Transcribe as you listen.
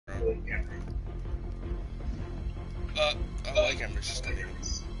Oh, my camera's just dead.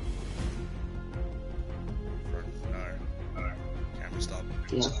 No. Camera stop.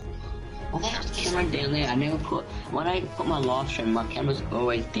 Yeah. Well, there's the camera down there. I never put... When I put my live stream, my camera's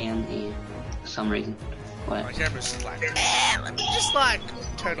always down here. For some reason. What? My camera's just like... let me just like...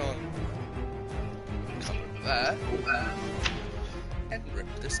 turn on... cover that. And rip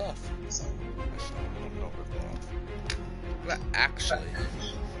this off. Actually, not rip it off. But actually...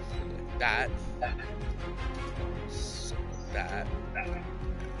 that... that... and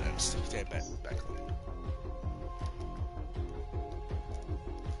then stick that back on.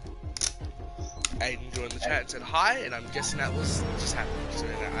 Aiden joined the chat and said hi, and I'm guessing that was just happening because I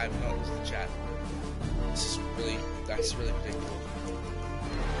have not looked at the chat. That's really ridiculous.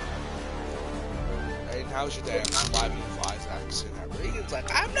 Aiden, how's your day? I'm surviving Fi's accent. Regan's like,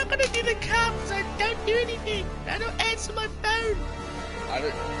 I'm not gonna do the counts, I don't do anything, I don't answer my phone.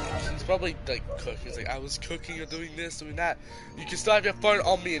 He's probably like cooking. He's like, I was cooking or doing this, doing that. You can still have your phone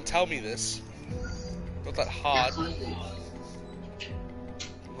on me and tell me this. Not that hard.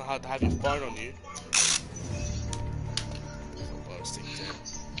 Not hard to have your phone on you.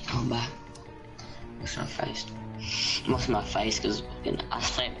 Come back. It's my face. What's my face? Because I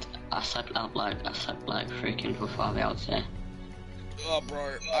slept like freaking for 5 hours there. Oh,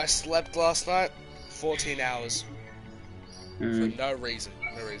 bro, I slept last night 14 hours. For no reason.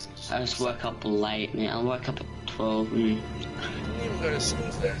 I just woke up late, man. I woke up at 12 and... You didn't even go to school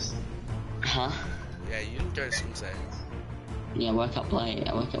today. Huh? Yeah, you didn't go to school today. Yeah, I woke up late.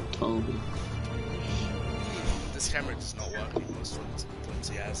 I woke up 12. This camera does not work anymore. It's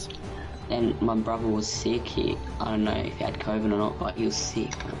flimsy as. And my brother was sick. I don't know if he had COVID or not, but he was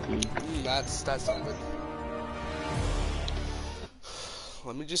sick. That's not good.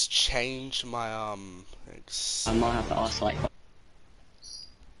 Let me just change my I might have to isolate.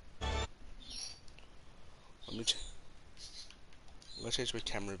 Let me change my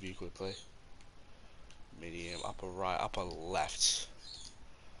camera view quickly. Medium, upper right, upper left.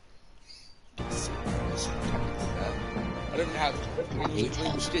 I don't have. You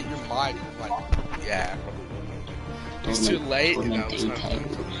should get your mic. Like, yeah, probably. It's too late. And I was not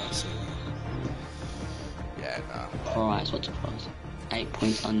yeah, nah. Prize, what's the prize? 8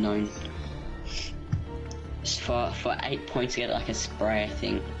 points unknown. For 8 points, you get like a spray, I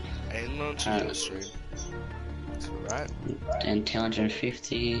think. And launch the stream. That's right. And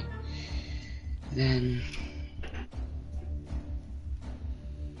 250. Then.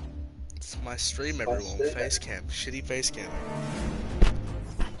 It's my stream, everyone. Face cam, shitty face cam.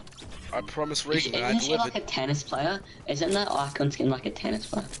 I promise Regan that I Isn't she delivered. like a tennis player? Isn't that icon skin like a tennis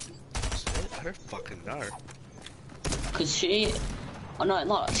player? I don't fucking know. Cause she, oh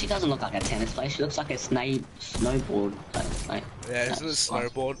no, she doesn't look like a tennis player. She looks like a snowboard player. Like, yeah, isn't a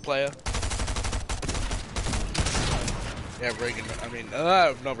snowboard player? Yeah, Regan. I mean,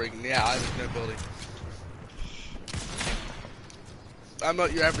 not Regan. Yeah, I have no building. I'm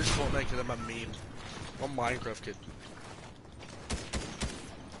not your average Fortnite kid. I'm a meme. I'm a Minecraft kid.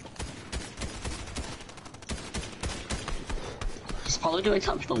 she's probably doing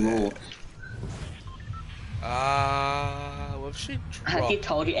something for the law. What if she dropped? Have he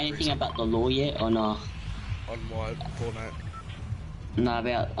told you anything about the law yet, or no? On what? Fortnite? No,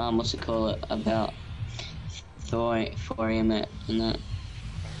 about, what's it called? About thorium and that. I don't know.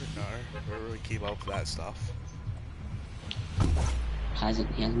 I don't really keep up with that stuff. He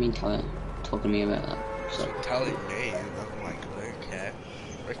hasn't been talking to me about that. So. Telling me, I'm like, okay.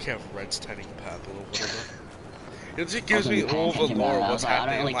 I care if red's turning purple or whatever. It just gives me all the lore of what's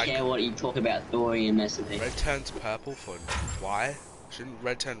happening. I don't really care what you talk about thorium and stuff. Red turns purple for why? Shouldn't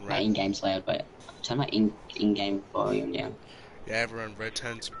red turn red? In-game's loud, but turn my in-game volume down. Yeah, everyone, red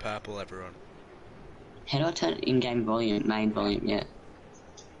turns purple, everyone. How do I turn in-game volume, main volume, yeah?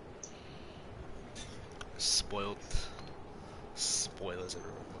 Spoiled. Spoilers,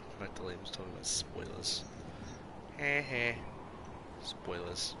 everyone. Magdalene was talking about spoilers. Heh.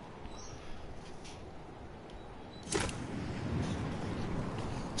 Spoilers.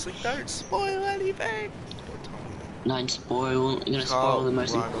 It's like, don't spoil anything! Don't spoil, you're gonna spoil the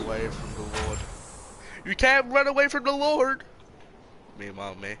most important. Run away from the Lord. You can't run away from the Lord!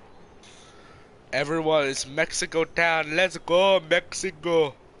 Meanwhile, me. Everyone, it's Mexico town, let's go,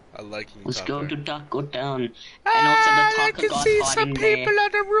 Mexico! I like me. Let's go to Taco Town. And also the Taco I can guy's see hiding some people there.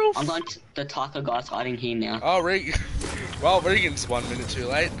 on the roof! I'm going to the Taco guy's hiding here now. Oh, Regan. Well, Regan's 1 minute too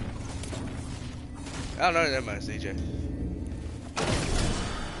late. Oh no, never mind, it's DJ.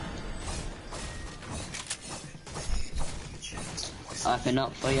 Open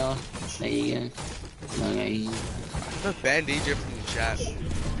up for you. There you go. Okay. I'm a banned DJ from the chat.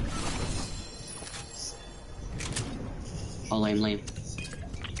 Oh, lame.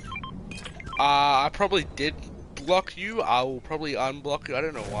 I probably did block you. I will probably unblock you. I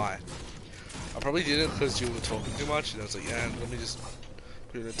don't know why. I probably did it because you were talking too much, and I was like, yeah, let me just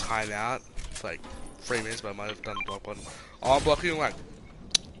put in a timeout for like 3 minutes, but I might have done the block button. I'll unblock you like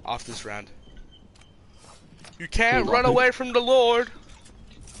after this round. You can't run away from the Lord.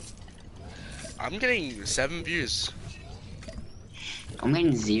 I'm getting 7 views. I'm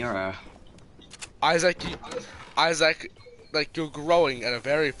getting 0. Isaac, like you're growing at a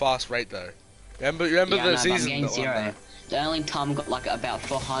very fast rate though. Remember Yeah, the no, season but I'm getting that 0. The only time I got like about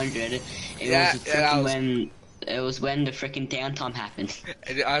 400, it was when the freaking downtime happened.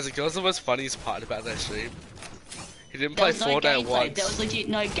 And Isaac, that was the most funniest part about that stream. He didn't There play was no Fortnite gameplay. once. There was legit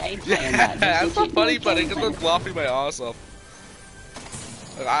no gameplay Yeah, on that. that's not funny, but I was laughing my ass off.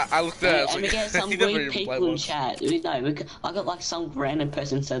 Like, I looked at it, I was And like, we get some he never weird even played people in once. chat. I got like some random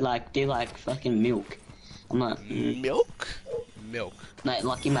person said like, do like fucking milk. I'm like, Milk? Milk.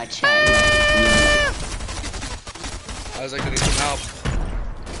 like in my chat. Like, I was like, I need some help.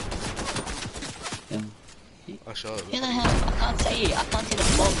 yeah. Oh, sure. Who the hell? I can't see it. I can't see the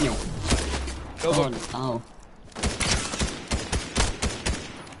blob milk. Oh.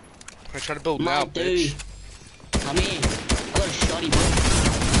 I'm trying to build My now, dude. bitch. Come here. I got a shotty, bro.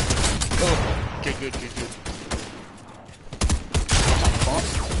 Oh, okay, good.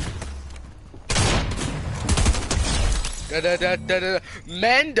 Da.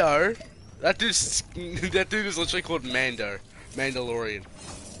 Mando? That dude is literally called Mando. Mandalorian.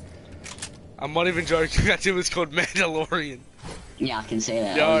 I'm not even joking, that dude was called Mandalorian. Yeah, I can say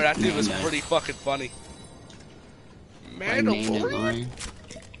that. Yo, that dude was pretty fucking funny. Mandalorian.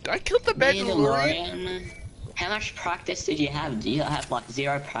 I killed the Mandalorian. How much practice did you have? Do you have like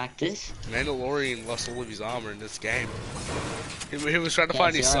 0 practice? Mandalorian lost all of his armor in this game. He was trying to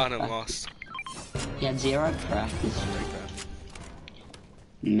find his son and lost. He had 0 practice.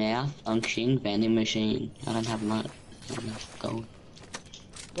 Mouth, function, vending machine. I don't have much. Gold.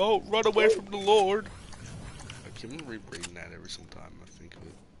 Don't run away from the Lord. I keep rereading that every single time I think of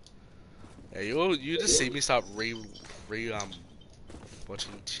it. Yeah, you just see me start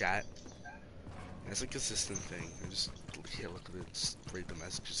watching chat. It's a consistent thing. I just look at it, just read the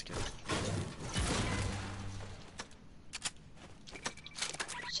messages again.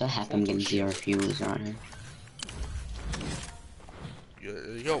 So happy I'm getting 0 viewers right now.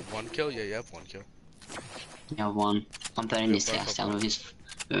 You got 1 kill? Yeah, you have 1 kill. Yeah, 1. I'm burning this house down with this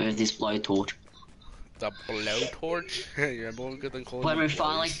blowtorch. The blowtorch? You remember when we got them calling When them we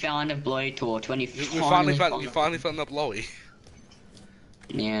finally blowies? found a blowtorch, when you finally found the blowy.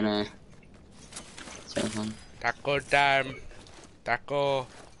 Yeah, no. So fun. Taco time. Taco.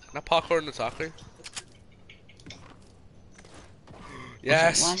 Can I parkour in the taco?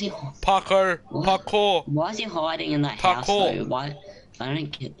 Yes. Why is he Parkour. Parkour. Why is he hiding in that house though? Why? I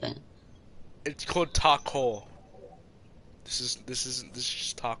don't get that. It's called taco. This is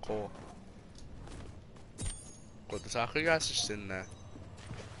just taco. But the taco guy's just in there.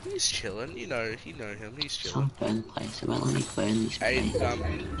 He's chilling, you know him, he's chilling. Some burn place, about let me burn this place. Hey,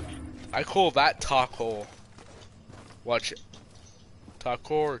 I call that taco. Watch it.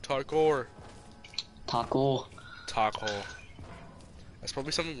 Taco. Taco. That's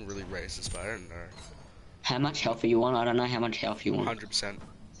probably something really racist, but I don't know. How much health do you want? I don't know how much health you want. 100%.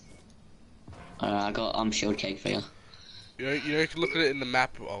 I got shield cake for you. You can look at it in the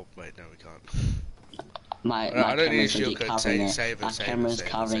map. Oh wait, no, we can't. My I don't need a camera's shield code. Save it. Camera's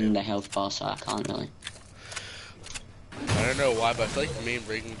covering the health bar, so I can't really. I don't know why, but I feel like me and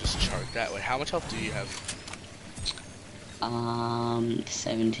Regan just choked that. Wait, how much health do you have?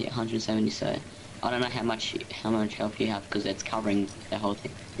 170. So I don't know how much health you have because it's covering the whole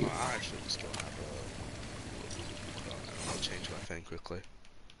thing. Yeah. Oh, I actually just gonna have I'll change my thing quickly.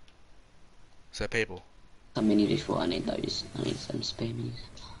 So people. Some mini dish. I need those. I need some spare minis.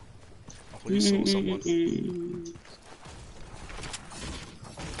 I thought you saw someone.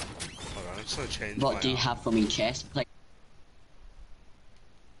 Hold on, I'm just gonna change. What do you have for me, chest? Like.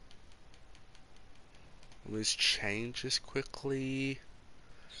 Let's change this quickly.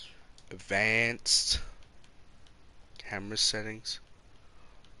 Advanced. Camera settings.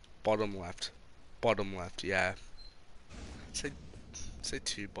 Bottom left. Yeah. Say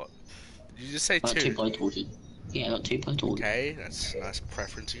 2, but did you just say 2? 2 blowtorches. Yeah, I got 2 blowtorches. Okay, that's a nice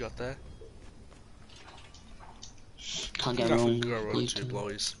preference you got there. Can't go wrong. Go wrong, 2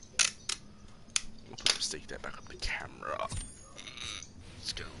 blowies. I'll put the stick there back up the camera.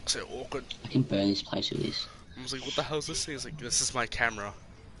 It's gonna look so awkward. I can burn this place with this. I was like, what the hell is this thing? It's like, this is my camera.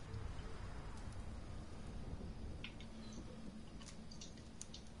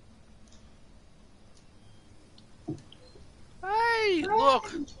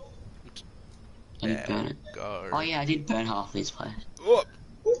 look! Didn't burn it. Go. Oh yeah, I did burn half of these players. Oh.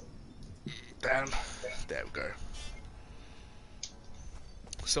 Damn. There we go.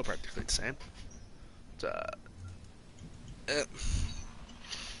 Still practically the same. There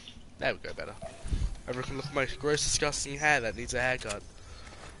we go, better. Everyone look at my gross disgusting hair that needs a haircut.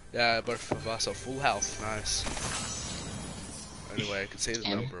 Yeah, both of us are full health, nice. Anyway, I can see the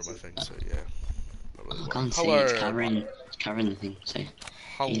number of my thing, so yeah. I can't see it, it's covering the thing, so.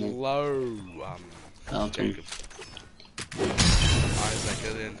 Hello, welcome. Jacob. Isaac,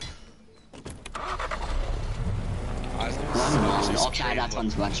 get in. Okay, that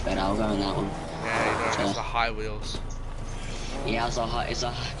one's much better, I'll go on that one. Yeah, you know, it has the high wheels. Yeah, it has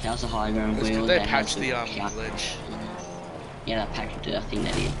a high ground wheel. They patched the glitch. Yeah, they patched it, I think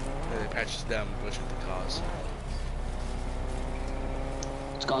they did. Yeah, they patched the glitch with the cars.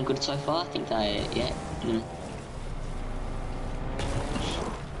 It's gone good so far, I think they, yeah.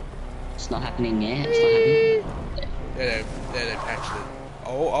 It's not happening yet, it's not happening. Yeah, they patched it.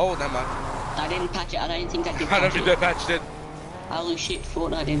 Oh, never mind. I didn't patch it, I don't think they did patch it. I don't think they patched it. Holy shit,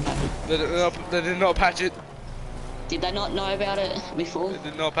 Fortnite didn't patch it. They did not patch it. Did they not know about it before? They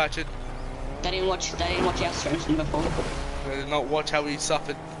did not patch it. They didn't watch our streams from before. They did not watch how we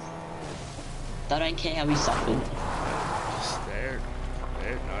suffered. They don't care how we suffered. They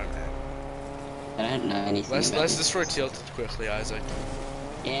don't know, man. They don't know anything about Let's destroy Tilted quickly, Isaac.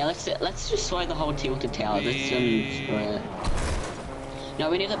 Yeah, let's destroy the whole Tilted Tower. Let's destroy it. No,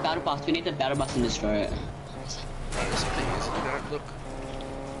 we need the battle bus. We need the battle bus and destroy it. No, this thing is, you don't look.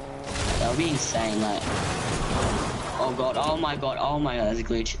 That would be insane, like. Oh god, oh my god, there's a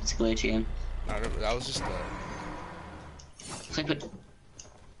glitch. It's a glitch again. No, that was just Flip it.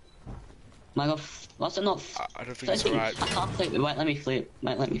 My god, what's it not? I don't think it's right. I can't flip it. Wait, let me flip.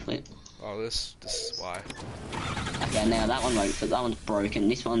 Oh, this is why. Okay, now that one won't flip. That one's broken.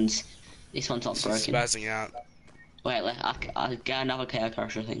 This one's not broken. It's spazzing out. Wait, I'll get another KO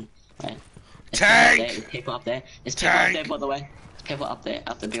crusher thing. Wait. Tank! There's people up there. There's people up there, by the way. There's people up there,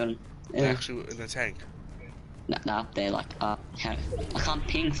 up the building. Yeah. Actually, in the tank. No, up there, like, I can't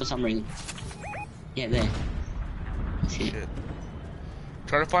ping for some reason. Yeah, there. Shit.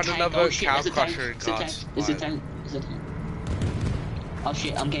 Try to find another cow crusher in cars. There's a tank. Oh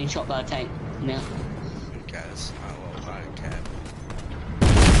shit, I'm getting shot by a tank now. Who cares? Oh, well, I can.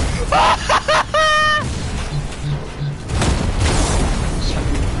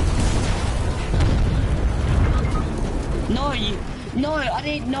 No, I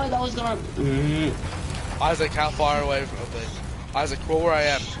didn't know that was gonna. Isaac, how far away from me? Isaac, crawl where I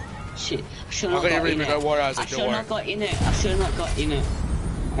am. Shit, I should not got in it. Don't worry, Isaac, I should not got in it. I should not got in it.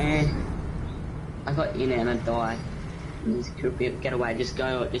 I got in it and I died. Get away, just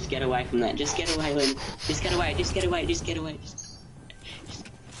get away from that. Just get away, Lynn. Just get away. Just get away, Lynn.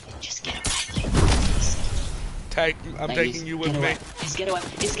 I'm taking you with me. Just get away.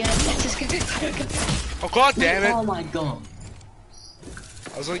 Just get away. Oh god damn it! Oh my god.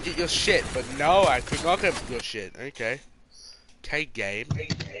 I was gonna get your shit, but no, I could not get your shit. Okay. Okay, game.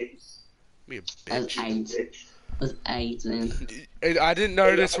 Be a bitch. That's AIDS, man. I didn't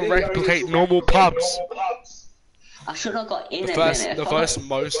know this will replicate normal pubs. I should have got in it, man. The first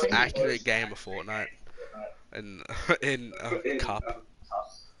most accurate game of Fortnite. In a cup.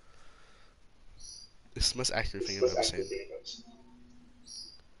 This is the most accurate thing I've ever seen.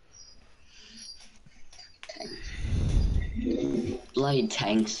 Bloody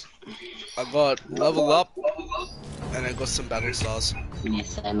tanks. I got level up, and I got some battle stars. Yeah,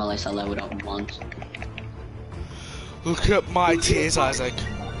 same, at least I leveled up once. Look at my tears, Isaac.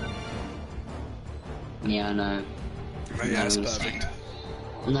 Yeah, I know. Oh, yeah, it's perfect.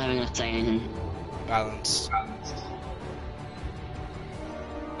 I'm not even gonna say anything. Balanced. I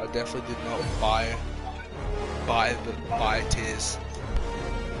definitely did not buy tears.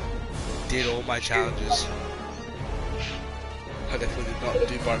 Did all my challenges. I definitely did not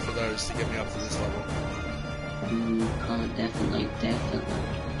do both of those to get me up to this level. Definitely.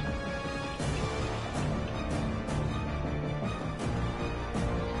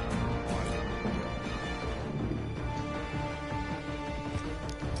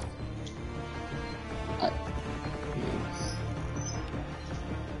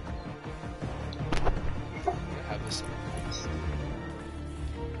 Have this.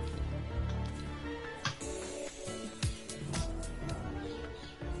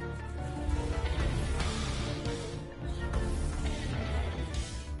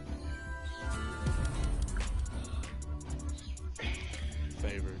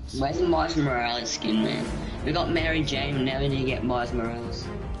 Favorites. Where's the Miles Morales skin, man? We got Mary Jane, now we need to get Miles Morales.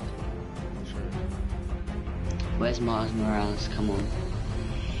 Sure. Where's Miles Morales? Come on.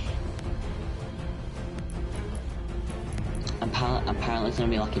 Apparently it's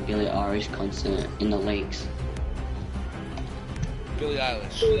gonna be like a Billie Eilish concert in the leagues. Billie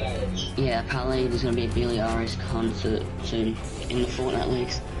Eilish. Yeah, apparently there's gonna be a Billie Eilish concert soon in the Fortnite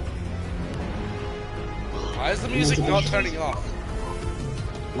leagues. Why is the music not turning off?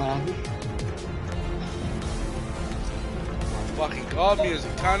 What happened? Oh, fucking god,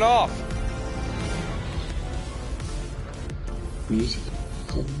 music, turn off! Music.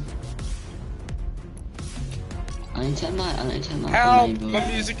 I need to turn my Help! enable. My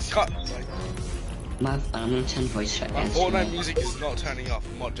music's cut. I'm gonna turn voice chat My down. Fortnite music is not turning off.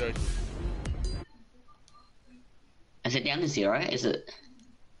 I'm not joking. Is it down to 0? Is it?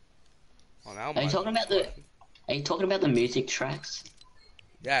 Oh, now Are you talking about the? Are you talking about the music tracks?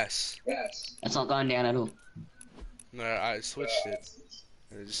 Yes. It's not going down at all. No, I switched it.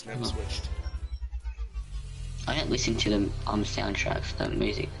 And it just never switched. I don't listen to the soundtracks, the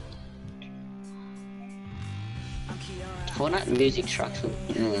music. Fortnite music tracks.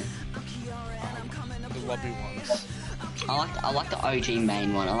 Yeah. The lobby ones. I like the OG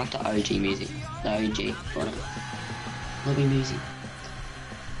main one. I like the OG music. The OG Fortnite. Lobby music.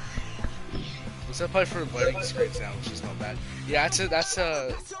 What's that play for loading screens now, which is not bad. Yeah, that's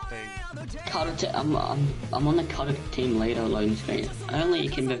a thing. I'm on the cutter team leader loading screen. Only you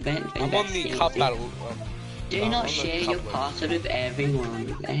can prevent. I'm on the cup battle. Do not share your password with everyone.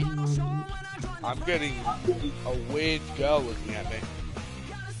 With anyone. I'm getting a weird girl looking at me.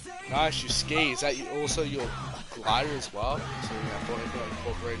 Nice, you ski. Is that also your glider as well? So I thought I could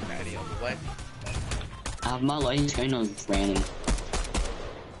incorporate in any other way. My loading screen on random.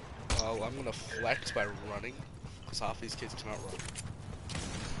 Well, I'm gonna flex by running, because half these kids can't run.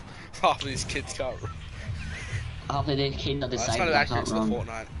 Half these kids can't run. Half of these kids are That's disabled. kind of accurate to the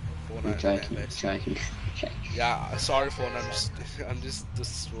Fortnite. I'm joking. Joking. Yeah, sorry Fortnite. I'm just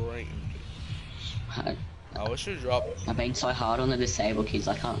destroying. I wish you drop. I've been so hard on the disabled kids.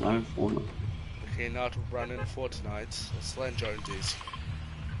 I can't run Fortnite. Okay, not running Fortnite. Let's learn Jonesy's.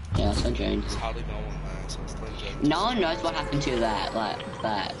 Yeah, that's what Jones. There's hardly no one there, so let's learn Jonesy's. No one knows what happened to that, like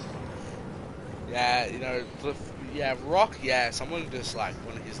that. Yeah, you know, Rock, yeah, someone just like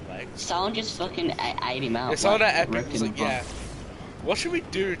one of his legs. Someone just fucking ate him out. Yeah, someone like, at Epic was like, yeah, what should we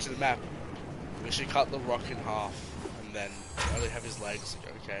do to the map? We should cut the Rock in half, and then only have his legs,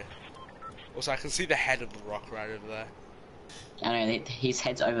 okay. Also, I can see the head of the Rock right over there. I know, his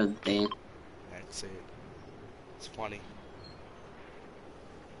head's over there. Yeah, I can see it. It's funny.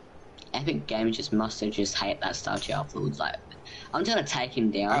 Epic Games just must have just hate that statue afterwards, like, I'm just gonna take him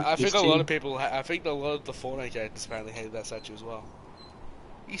down. I think a lot of people, I think a lot of the Fortnite characters apparently hated that statue as well.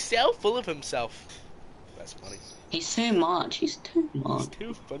 He's so full of himself. That's funny. He's too much, he's too much. He's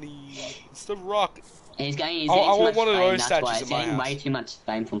too funny. It's the Rock. And he's getting I want too one much of fame, those that's statues why. in It's my getting house. way too much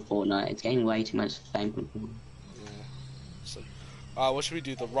fame from Fortnite. It's getting way too much fame from Fortnite. Yeah. So, what should we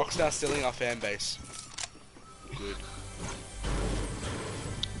do? The Rock's now stealing our fan base. Good.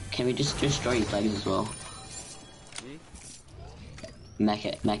 Can we just destroy his legs as well? Make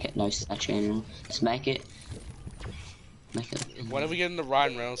it no statue anymore. Just make it. When are we getting the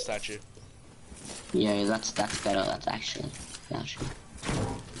Ryan Reynolds statue? Yeah, that's better. That's actually. Right.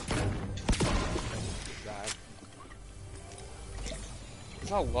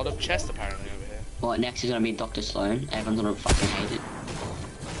 There's a lot of chest apparently over here. Well, next is gonna be Dr. Sloan. Everyone's gonna fucking hate it.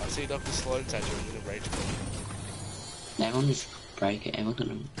 I see Dr. Sloan statue. I'm gonna rage quit. Everyone just break it. Everyone's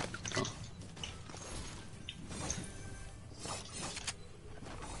gonna. Oh.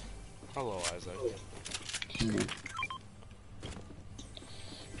 Hello, Isaac. Hello.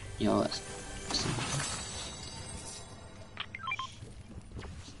 Yo,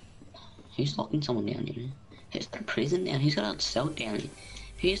 who's locking someone down here? It's the prison down. Who's got a cell down here?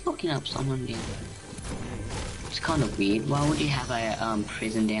 Who's locking up someone down? It's kind of weird. Why would you have a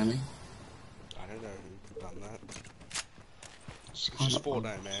prison down there? I don't know who could have done that. Just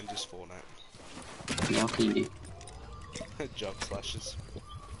Fortnite, man. Just Fortnite. Yeah, what can you do? Job flashes.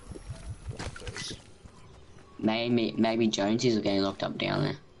 Those. Maybe Jones is getting locked up down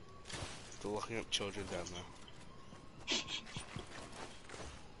there. They're locking up children down there.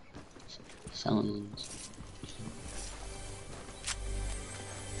 Someone's.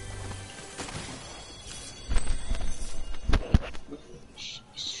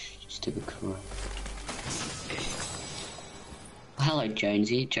 Stupid crow. Hello,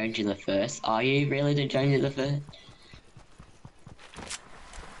 Jonesy. Jonesy the First. Are you really the Jonesy the First?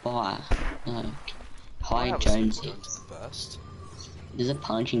 Why? No. Hi, Jonesy. There's a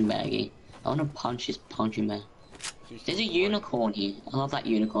punching baggie. I want to punch this punching bag. There's a unicorn here. I love that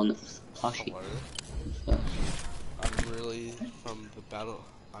unicorn. The plushie. I'm really from the battle.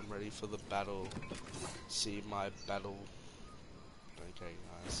 I'm ready for the battle. See my battle Okay,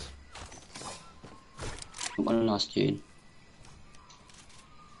 nice. What a nice dude.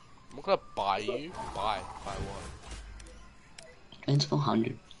 I'm not gonna buy you. Buy what? It's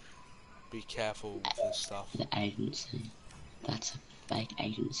 400. Be careful with this stuff. The agency. That's a fake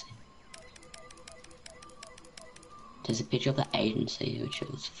agency. There's a picture of the agency which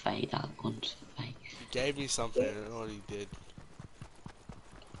was fake. That one's fake. He gave me something. I don't know what he did.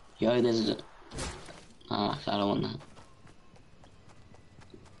 Yo, there's a... I don't want that.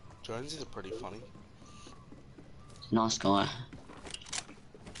 Jones is pretty funny. Nice guy.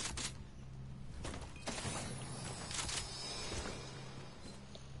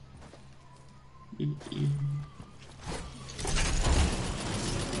 I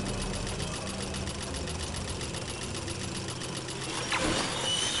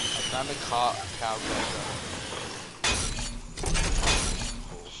found a cow burger.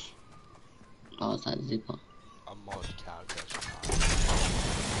 Oh, is that zipper? A mod cow burger.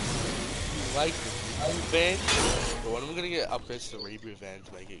 Like the reboot van, but when I'm gonna get upgrades to the reboot van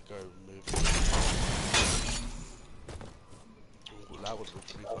to make it go move. Ooh, that would look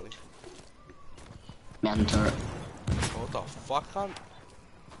pretty funny. Mountain turret. What the fuck, cunt?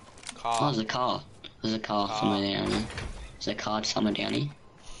 Car. Oh, there's a car. There's a car somewhere down here. There's a car somewhere down here.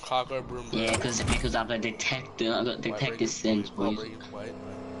 Cargo broom. Yeah, because I've got detector. I've got detector sense, boys. Wait.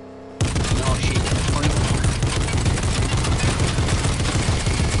 Oh shit.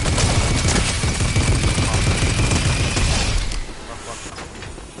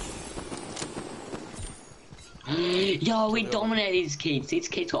 Yo, we dominate these kids. These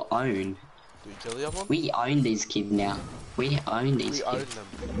kids were owned. Do we kill the other one? We own these kids now. We own these kids.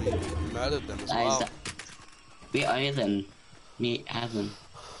 We own them. We murdered them as well. We own them. We have them.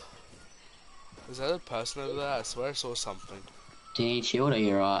 Is that a person over there? I swear I saw something. Do you need shield or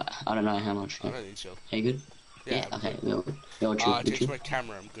you're right? I don't know how much. I don't need shield. Are you good? Yeah, okay, good. we'll chill. I changed my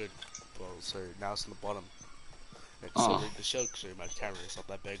camera, I'm good. Well, so now it's on the bottom. It's still need the shield because my camera is not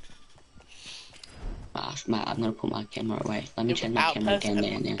that big. Mate, I'm gonna put my camera away. Let me change my camera down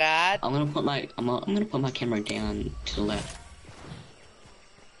there now. I'm gonna put my camera down to the left.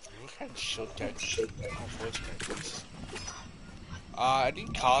 What kind of shield gates? Oh, voice gates. Any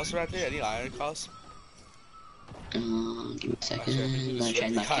cars around here? Any iron cars? Give me a second. I'm gonna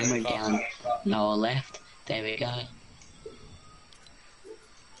change my camera down lower left. There we go.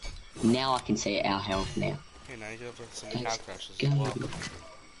 Now I can see our health now. Okay, now you go for some cow crashes as well.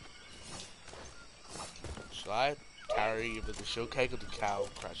 Should I carry either the shield cake or the cow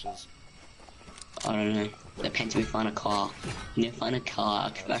crashes? I don't know. Depends if we find a car. If we find a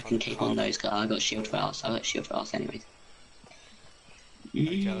car, I can keep on those cars. I got shield for us. I got shield for us anyways.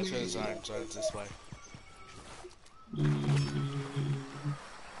 Okay, let's go to zone. Zone's this way. I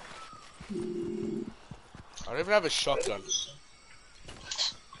don't even have a shotgun.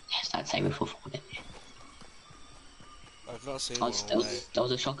 Yes, that's saving for Fortnite. I've not seen one all day. There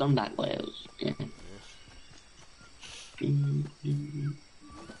was a shotgun back where it was, yeah.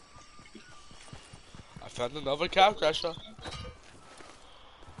 I found another cow crasher.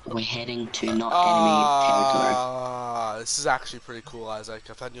 We're heading to not enemy territory. This is actually pretty cool, Isaac.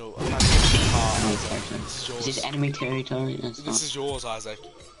 I found your car. This is yours. Is this enemy territory? This is yours, Isaac.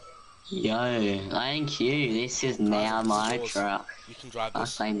 Yo, thank you. This is now my truck. You can drive I'll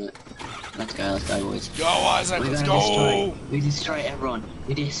this. claim it. Let's go, boys. Go, Isaac, let's go! We destroy everyone.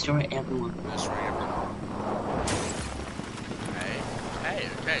 We destroy everyone. Destroy everyone.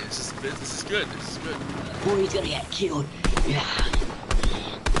 Okay, this is good, this is good. Oh, he's gonna get killed. Yeah.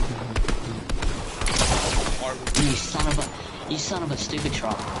 You son of a stupid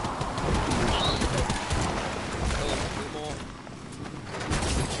truck.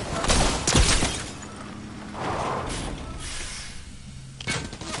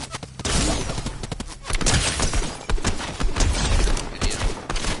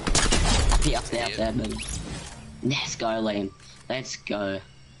 Up there, baby. Let's go, Liam. Let's go.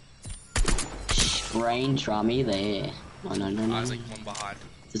 Range rummy there. Oh, no. Isaac, one behind.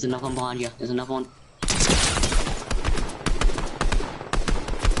 There's another one behind you. There's another one.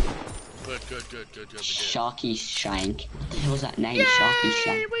 Good. Sharky Shank. What the hell was that name? Yay! Sharky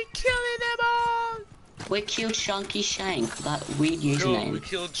Shank. We're killing them all! We killed Shanky Shank. That weird username. We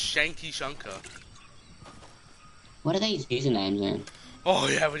killed Shanky Shunker. What are these usernames, man? Oh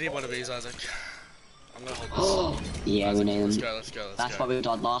yeah, we need one of these, Isaac. I'm gonna hold this. Yeah, Isaac, we need them. Let's go. That's why we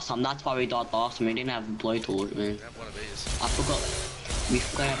died last time. We didn't have blowtorch, man. We have one of these. I forgot. We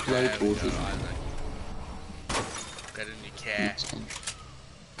forgot our blowtorches. Get in your car.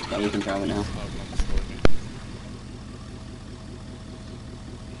 So you can drive it now.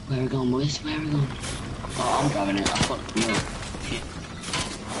 Where are we going, boys? Where are we going? Oh, I'm driving it. I've got no. Shit.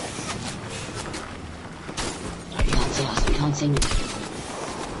 Someone sing it.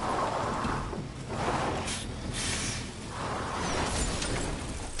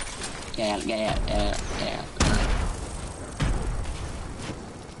 Get out.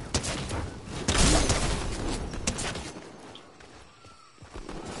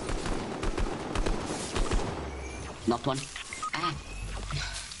 Knocked one. Ah!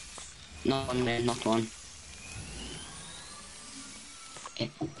 Knocked one, man, knocked one. Okay,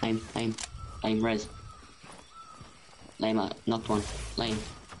 aim, res. Lame out, knocked one. Lame.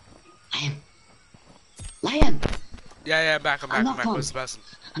 Liam! Yeah, I'm back. Where's the person?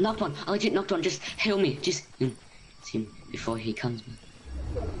 I knocked one. I legit knocked one. Just heal me. Just it's him before he comes.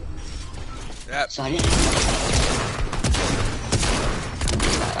 Yep. So I didn't.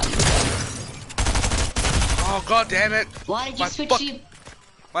 Oh god damn it! Why did you switch you?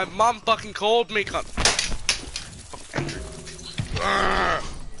 My mom fucking called me, cunt.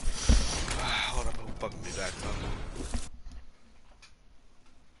 Hold up, I'll fucking be back, cunt.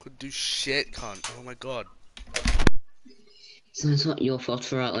 Could do shit, cunt. Oh my god. So it's not your fault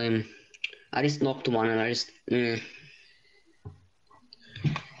for it, I just knocked one and I just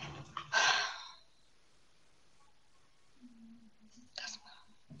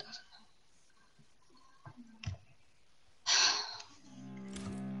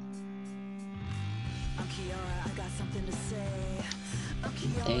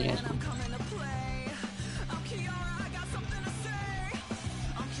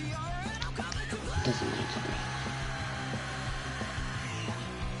doesn't matter.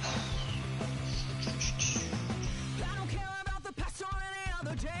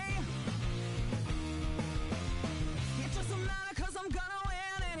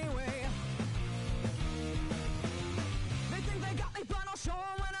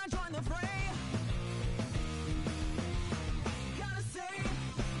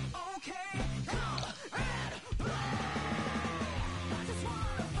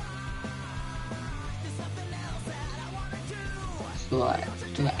 Like,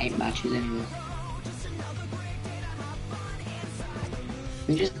 do like 8 matches anyway.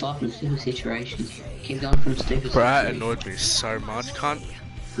 We just stop in stupid situations. Keep going from stupid That annoyed me so much, cunt.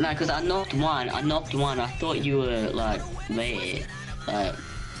 No, because I knocked one. I thought you were like there, like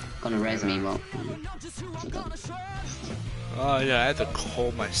gonna res me, but oh yeah, I had to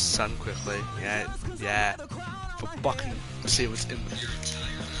call my son quickly. Yeah. For fucking see what's in there.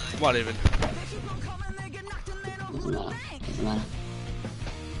 What even? Doesn't matter.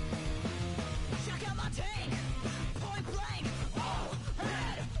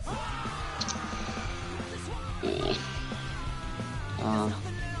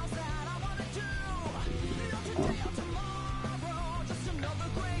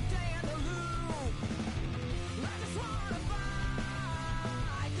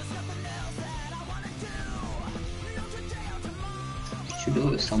 Should do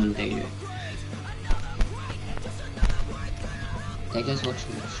it with someone Deja. Deja's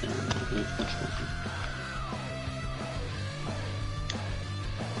watching the show.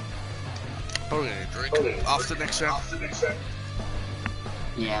 Probably gonna drink after next round.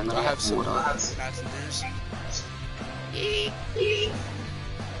 Yeah, I'm gonna have some water.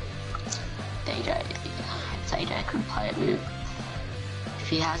 DJ can play it with. If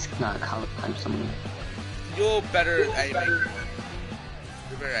he has no color punch someone. You're better at aiming.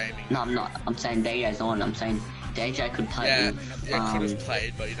 You're better at aiming. No, I'm not. I'm saying DJ's on. I'm saying DJ could play with. Yeah, could have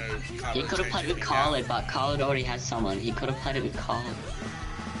played, but you know. He could have played with Khaled, but Khaled already has someone. He could have played it with Khaled.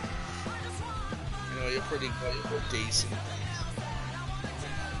 You know, you're pretty decent.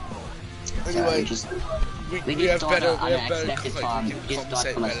 Anyway, we just have better. We have unexpected time. Just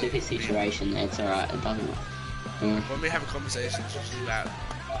died from a stupid situation. It's alright. It doesn't. When we have a conversation, it's usually about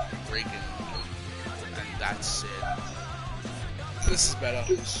drinking, and that's it. This is better.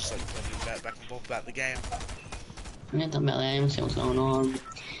 It's just like talking about back and forth about the game. Yeah, talking about the game, see what's going on. You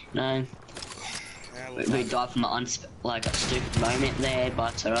know, we died from a stupid moment there,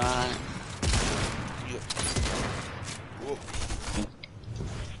 but it's alright.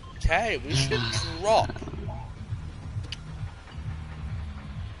 Okay, we should drop.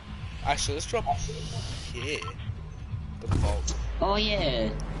 Actually, let's drop here. The vault. Oh yeah.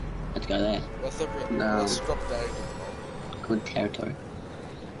 Let's go there. Let's drop there. Good territory.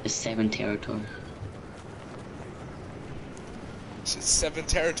 The 7 territory. It's 7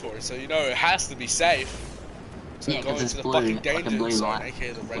 territory, so you know it has to be safe. So yeah, going it's to the blue, fucking danger blue zone, light,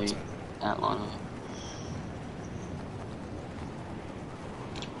 aka the red zone. Outline.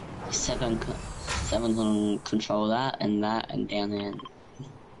 7 can control that and down there.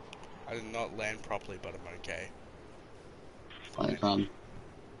 I did not land properly, but I'm okay. No problem.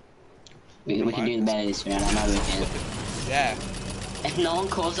 We can do better this round, I know we can. Yeah. If no one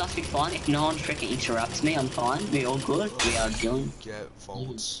calls us, we're fine. If no one freaking interrupts me, I'm fine. We're all good. We are doing. Get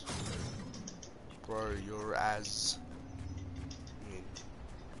vaults. Bro, you're as...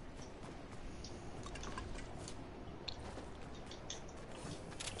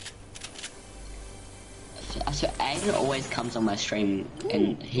 So Aiden always comes on my stream,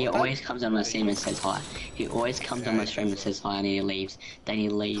 and he always comes on my stream and says hi. He always comes on my stream and says hi, and he leaves. Then he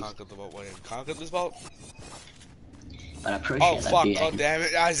leaves. Can't get the vault, William. Can't get this vault. But I appreciate that. Oh fuck! God damn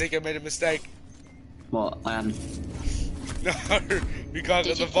it, Isaac! I made a mistake. What? No, we can't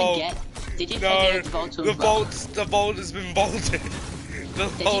get the vault. Did you forget the vault? The vault has been bolted. The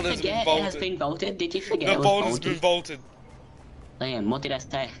vault has been bolted. It has been bolted. Did you forget the it was vault bolted? has been bolted. Liam, what did I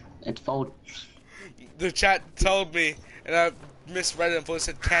say? It's bolted. The chat told me, and I misread it and thought it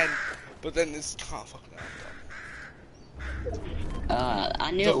said 10, but then it's... Oh, fuck no.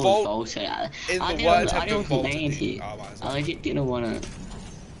 I knew it was bolted. I didn't land here. I legit didn't want to...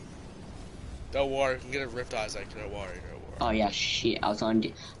 Don't worry, we can get a rift, Isaac. Don't worry. Oh yeah, shit. I was going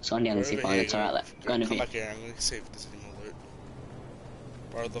down and see if it's alright. Like, come back here, I'm gonna see if there's any more loot.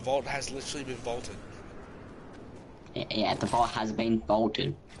 Bro, the vault has literally been bolted. Yeah, the vault has been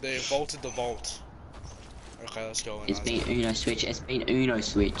bolted. They bolted the vault. Okay, let's go in. It's been Uno switched. It's been Uno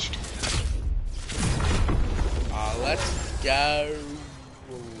switched. Let's go.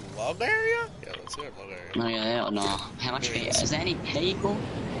 Log area? Yeah, let's go log area. No, yeah, no. How much? Is there any people?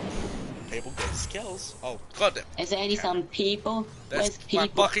 People get skills. Oh, goddamn. Is there any some people? Where's people?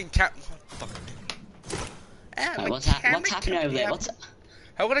 My fucking cat. Wait, what's happening over there?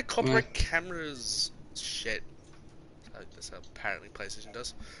 How would I copyright cameras? Shit. That's how apparently PlayStation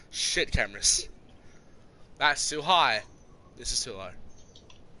does. Shit cameras. That's too high. This is too low.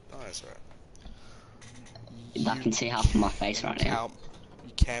 Oh, that's alright. I can see half of my face right now.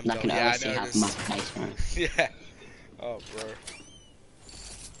 You can. I can only see half of my face right now. Yeah. Oh, bro.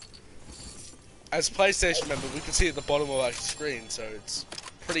 As a PlayStation member, we can see at the bottom of our screen, so it's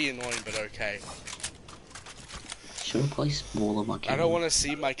pretty annoying, but okay. Should I play smaller my camera? I don't want to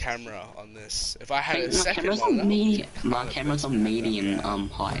see my camera on this. If I had a second one, my camera's on medium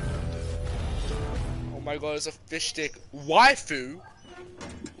height. Oh my god, it's a fish stick. Waifu?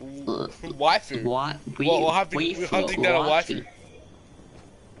 Waifu? What? We're hunting down a waifu.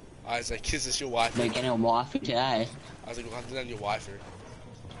 Isaac, is this your waifu? We're getting a waifu today. Isaac, we're hunting down your waifu.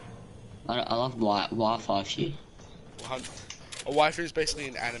 I love Wi-Fi shit. A waifu is basically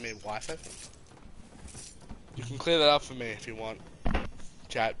an anime wife, I think. You can clear that up for me if you want.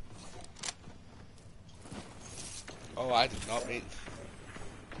 Chat. Oh, I did not mean.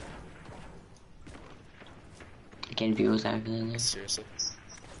 Again, viewers over there. Seriously.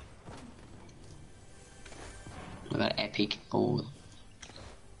 I got epic. Oh.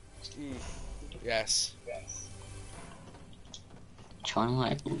 Yes. Trying to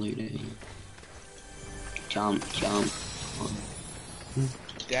like loot it. Jump.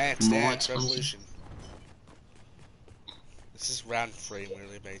 Dance, revolution. This is round 3, we're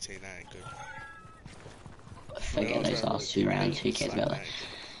only 18, that ain't good. Forget those last 2 rounds, who cares about that?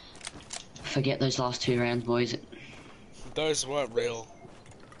 Forget those last 2 rounds, boys. Those weren't real.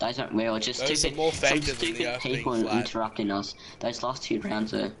 Those aren't real, just some stupid people interrupting us. Those last 2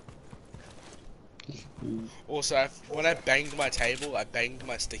 rounds are... Also, when I banged my table, I banged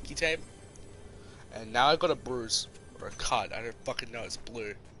my sticky tape. And now I've got a bruise. Or a cut, I don't fucking know, it's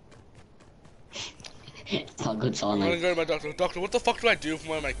blue. It's not good sign. I'm gonna go to my doctor. Doctor, what the fuck do I do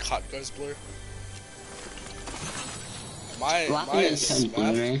when my cut goes blue? My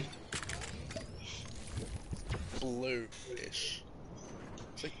Smurf. Blue-ish.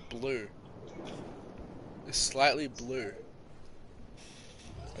 It's like blue. It's slightly blue.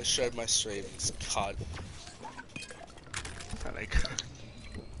 I showed my stream, it's cut. And I cut.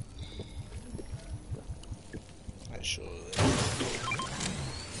 I surely.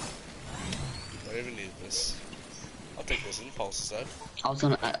 I don't even need this. I'll take this impulses though. I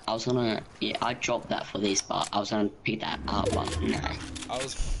was gonna, yeah, I dropped that for this, but I was gonna pick that up, but no.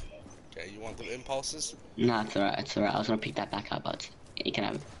 Okay, you want the impulses? No, it's alright, I was gonna pick that back up, but you can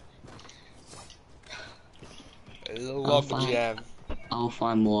have it. I'll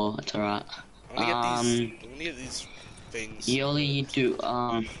find more, it's alright. I'm gonna get these things. You do,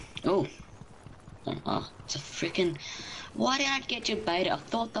 oh. It's a freaking... Why did I get your beta? I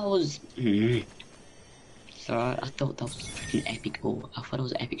thought that was... It's alright, I thought that was freaking epic. Oh, I thought it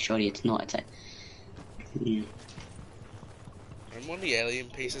was epic shorty, it's not, it's a... Remember when the alien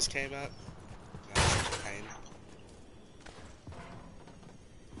pieces came out? That was such a pain.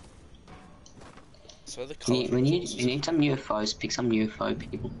 So the we need some UFOs, pick some UFO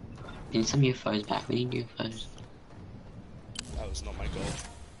people. We need some UFOs back. We need UFOs. That was not my goal.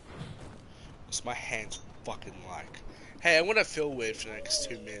 It's my hands fucking like. Hey, I'm gonna feel weird for the next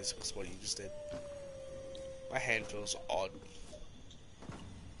 2 minutes because what you just did. My hand feels odd.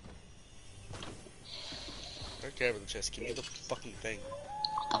 Don't care about the chest. Give me the fucking thing.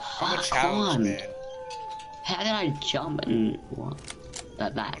 The I'm a fuck challenge on. man. How did I jump and what?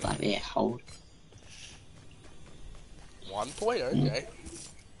 Like yeah, hold. 1 point, okay.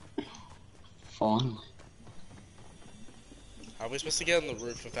 Finally. How are we supposed to get on the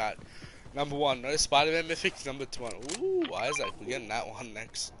roof without number 1, no Spider-Man mythics, number 2, ooh, Isaac, we're getting that one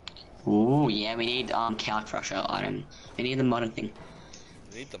next. Ooh, yeah, we need cow crusher item. We need the modern thing.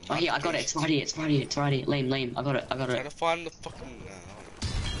 We need the Oh yeah, I got it. It's right here. It's right here. It's right here. Lame. I got it. Try to find the fucking.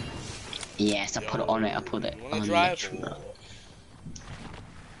 Yes, I put it on it. I put it You wanna on drive? it.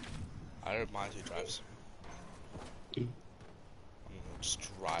 I don't mind who drives. Mm. I'm gonna just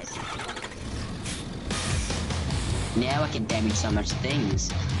drive. Now I can damage so much things.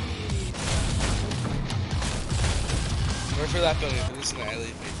 Go for that building. Listen to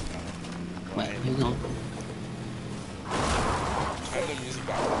alien music. Wait, hang on. Turn the music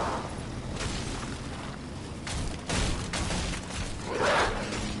back.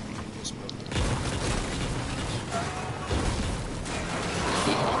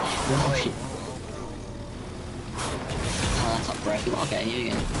 Oh shit. Oh, that's not breaking. Okay, here we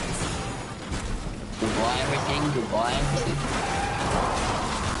go. Goodbye everything. Goodbye everything.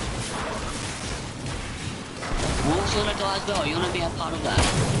 Wolves wanna die as well. You wanna be a part of that?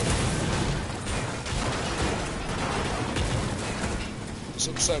 This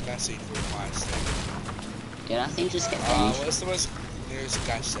looks so messy for my state. Did I think just get damaged? What's the most nearest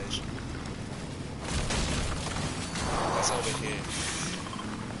gas station? That's over here.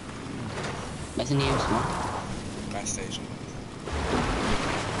 That's the nearest one. Gas station.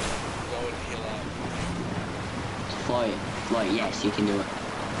 Go and heal up. Float, yes, you can do it.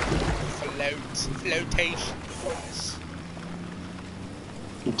 Flotation. Yes.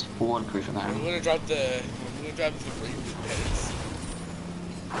 It's one crucial I'm item. gonna drive the reboot beds.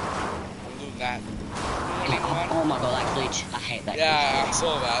 I'm doing that. Oh my god, that glitch. I hate that glitch. Yeah, I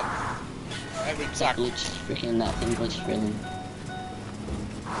saw that. Every That glitch, freaking that thing glitched really.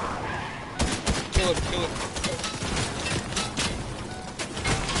 Kill him.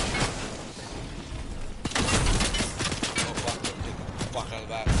 Oh fuck, get the fuck out of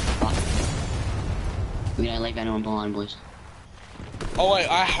that. Fuck. We don't leave anyone behind, boys. Oh wait,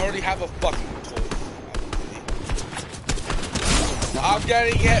 I already have a fucking tool. I'm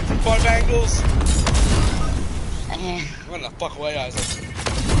getting hit from 5 angles. Run the fuck away, Isaac.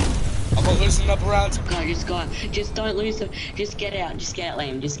 I'm not losing up around. Go. Just don't lose it. Just get out,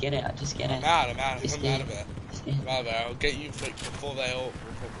 Liam. Just get out. I'm out of it. I'm out of it. I'll get you before they all,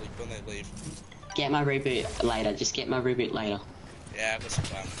 probably when they leave. Get my reboot later. Just get my reboot later. Yeah, I've got some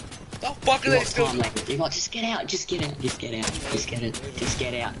time. The fuck are they still? You got, just get out. Just get out. Just get out.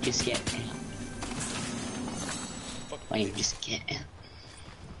 Liam, just get out.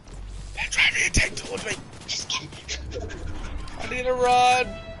 They're driving a tank towards me. Just get out. I need to run.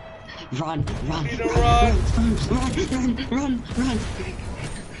 Run. I need to run. Run.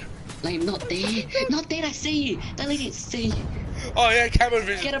 Liam, not there. I see you. Don't let it see you. Oh yeah, camera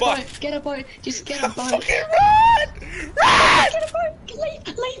vision. Get a boat. Just get a boat. Fucking run! Get a boat.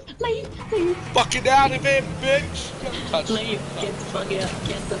 Leave. Fucking out of here, bitch! Don't touch me. Leave. Get the fuck out.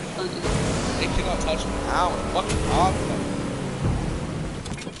 They cannot touch me. Ow, fucking arm.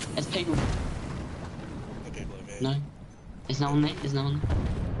 There's people. The people over here. No. There's no one there.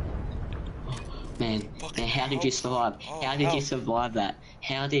 Oh, man, how did you survive? How did you survive that?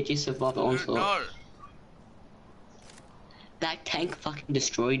 How did you survive the onslaught? No. That tank fucking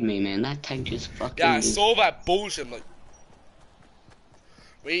destroyed me, man. That tank just fucking... Yeah, I saw that bullshit. I'm like,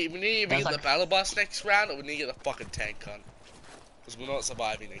 we need to get like... the battle bus next round, or we need to get the fucking tank on. Because we're not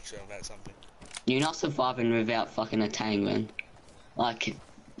surviving next round without something. You're not surviving without fucking a tank, man. Like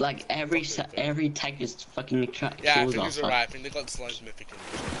every tank just fucking kills us. Yeah, I think it's alright. I think they got Sloan's mythic.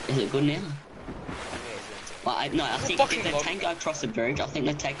 Is it good now? Well, I think if the tank go across the bridge, I think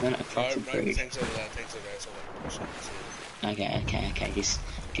the tank went across the bridge. No, tank's over there. It's over there. Okay.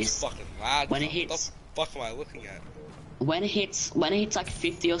 Just fucking loud. When it hits. What the fuck am I looking at? When it hits like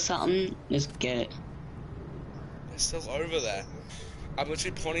 50 or something, just get it. They're still over there. I'm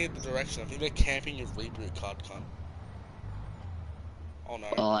literally pointing at the direction. I think they're camping your reboot card, cunt. Oh no.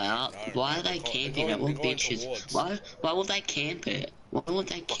 Oh, no, why are they camping it? What bitches? Why would they camp it? Why would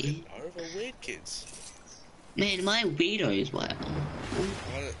they camp? Over weird kids. Man, my weirdos, what?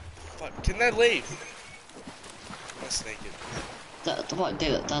 Fuck, can they leave? I'm gonna sneak it. What?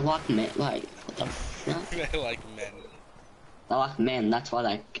 They're like men. Like what the fuck? They're like men. They're like men. That's why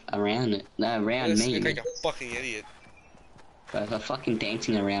they're around it. They're around me. You're like a fucking idiot. But they're fucking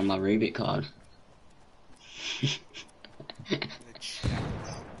dancing around my Rubik card.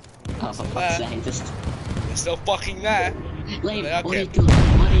 Oh, for fuck's sake, just... They're still fucking there. Liam, what are you doing?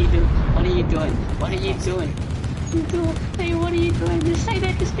 What are you doing? What are you doing? What are you doing? Hey, what are you doing? Just say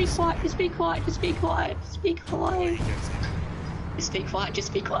that. Just be quiet. Just be quiet. Just be quiet. Just be quiet. Just be quiet.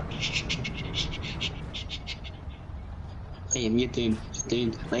 Just be quiet. Liam, you're doomed.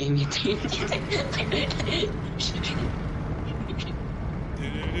 Doomed. Liam, you're doomed.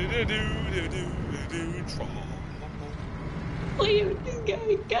 Liam, just get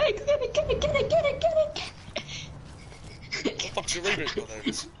it. What the fuck's your Rubik? Oh, there it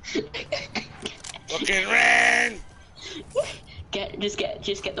is. Fucking ran! Just get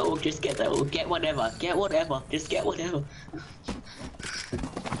the org, just get the org, get whatever, just get whatever.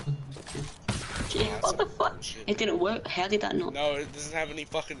 Yeah, what the fuck? It didn't work, how did that not? No, it doesn't have any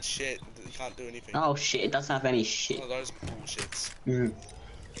fucking shit, you can't do anything. Oh shit, it doesn't have any shit. Oh, those bullshits.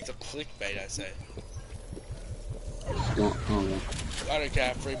 It's a clickbait, I say. Oh, yeah. I don't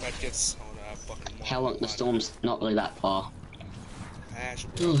care, free medkits. Oh no, fucking how long? The storm's not really that far.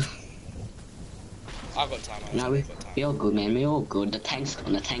 I've got time. No, we all good, man. We all good. The tank's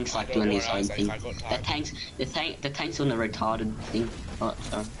like doing his own thing. The tank's on the retarded thing. Oh,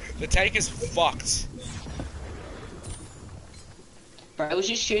 sorry. The tank is fucked. Bro, it was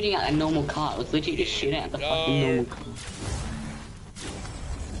just shooting at a normal car. It was literally just shooting at the fucking normal car.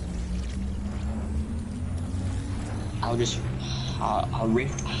 I'll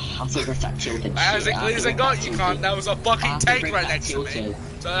rift that tilted. As I got you can't. That was a fucking tank right next to me.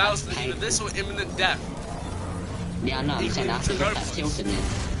 So that was either this or imminent death. Yeah, no, I'm saying after rift that tilted, man.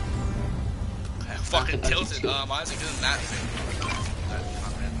 Fucking tilted. Isaac isn't that thing.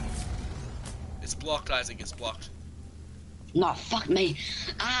 It's blocked, Isaac. It's blocked. No, fuck me.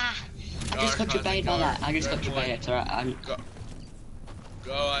 Ah! I just got your bait by that. I just got your bait. It's alright.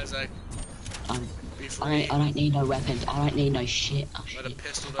 Go, Isaac. I don't need no weapons. I don't need no shit. Oh shit. With a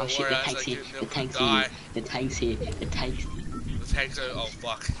pistol, Oh shit, the tank's here. The tank's here. The tank's here. The tank's... The tank's here. Oh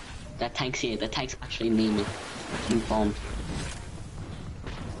fuck. That tank's here. The tank's actually near me. I'm bombed.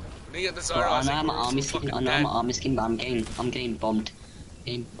 When you get this Bro, I know I'm an army skin. I know I'm an army skin, but I'm getting bombed.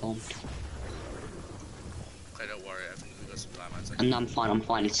 Getting bombed. Okay, don't worry. I think we got some time, Isaac. And I'm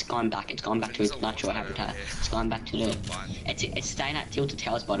fine. It's going back. It's going back to its natural habitat. It's going back to the... It's staying at tilted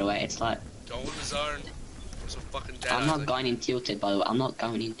towers, by the way. It's like... Go in the zone. I'm so fucking dead, I'm not going in tilted, by the way. I'm not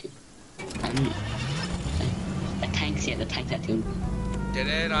going into... The tank's here. The tank's at tilted. Get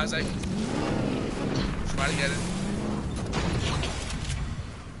in, Isaac. Try to get it.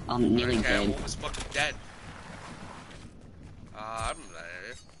 I'm nearly dead. I'm dead. almost fucking dead. I remember that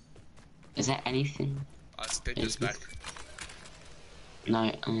area. Is that anything? Let's take this back.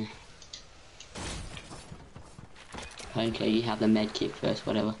 No, okay, you have the med kit first,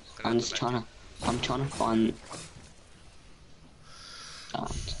 whatever. I'm trying to find... I'll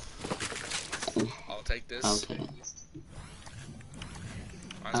take this. I'll take it.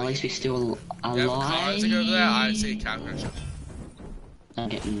 At least we're still alive. You have a car Isaac over there? I see a cockroach. I'm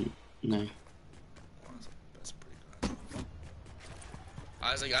getting... no. That's pretty good.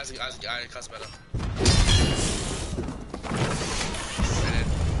 Isaac, I cuss better.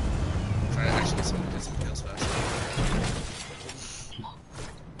 Try to actually get some kills first.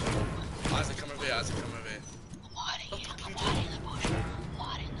 Isaac, come over here. Isaac, come over here. I'm hiding in the bush.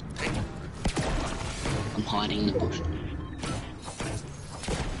 I'm hiding in the bush.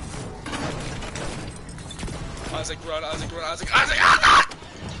 Isaac, run, Isaac, run, Isaac, Isaac, ah!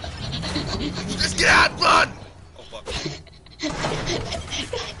 Just get out, run! Oh, fuck.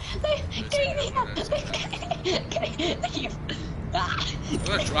 I'm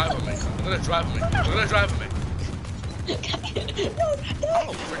gonna drive on me. I'm gonna drive on me. I'm gonna drive on me.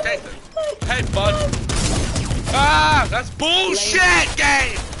 Oh, protected. Hey, bud. Ah, that's bullshit,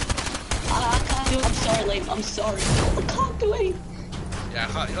 game! I can't do it. I'm sorry, Liam. I'm sorry. I can't do it. Yeah,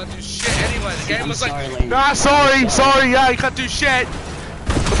 you can't do shit anyway. The game was like, Liam. nah, sorry, yeah, you can't do shit.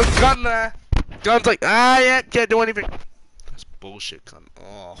 With a gun there. Gun's like, yeah, can't do anything. That's bullshit, cunt.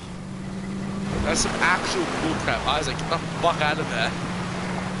 Oh. That's some actual bullcrap. Isaac, get the fuck out of there.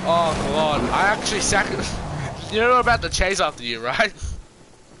 Oh, God. I actually You know about the chase after you, right?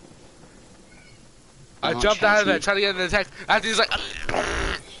 I jumped out of there trying to get an attack. And he's like...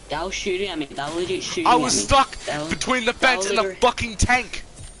 They were shooting at me. They were legit shooting I at me. was stuck between the fence and the fucking tank.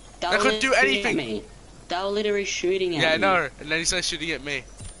 I couldn't do anything. They were literally shooting at me. Yeah, I know. And then he started shooting at me.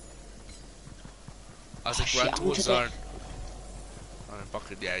 I was like, run towards zone.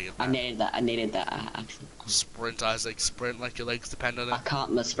 fucking, yeah, you I needed that, actually. Sprint, Isaac, sprint like your legs depend on it. I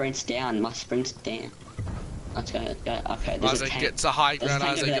can't, my sprint's down, Let's go. Okay, there's Isaac, a tank. get to high ground,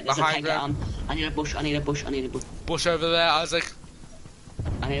 Isaac, get the high ground. I need a bush. Bush over there, Isaac.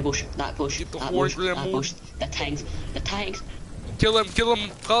 I need a bush, that bush, Get the that high bush, ground, that bush, the tanks. Kill him,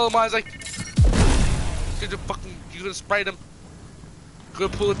 Isaac. You're gonna spray them. You're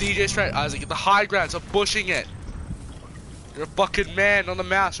gonna pull a DJ straight, Isaac, get the high ground, stop bushing it. You're a fucking man on the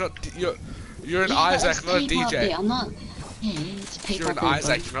mouse, you're an Isaac, not a DJ. I'm not, it's people. You're an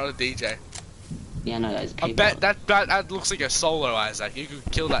Isaac, you're not a DJ. Yeah, no, those people. I bet that looks like a solo Isaac. You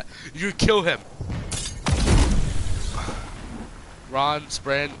could kill that. You could kill him. Run,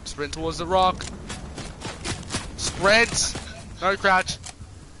 sprint towards the rock. Sprint! No crouch.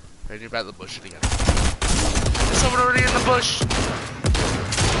 And you're about to bush it again. There's someone already in the bush.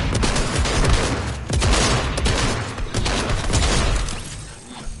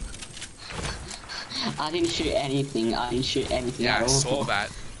 I didn't shoot anything. Yeah, at all. I saw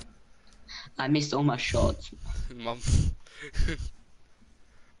that. I missed all my shots. Mum.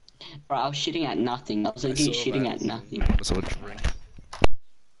 Bro, I was shooting at nothing. I was literally shooting at nothing. I saw a drink.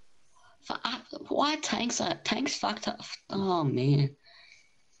 Why tanks fucked up? Oh man.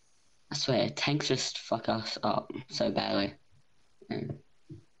 I swear, tanks just fuck us up so badly. Man.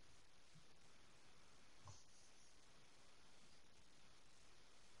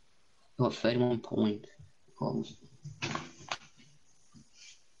 Got 31 points. Oh.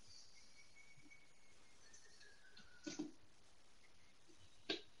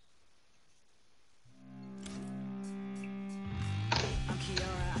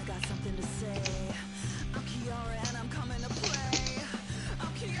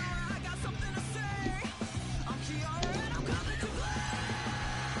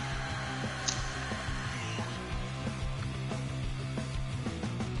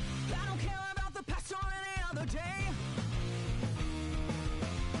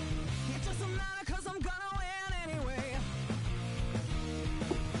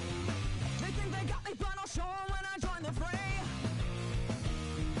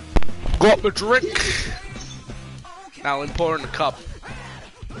 Got the drink. Now I'm pouring the cup.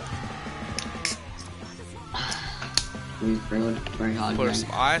 Very hard. Pour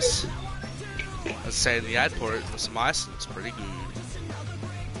some ice. Let's say in the ad, pour it with some ice. It's pretty good.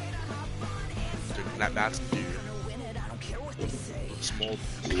 Drinking that Mountain Dew. Looks more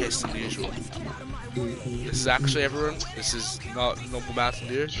pissed than usual. This is actually, everyone, this is not normal Mountain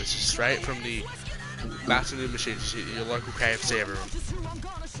Dew. This is straight from the Mountain Dew machine. Your local KFC, everyone.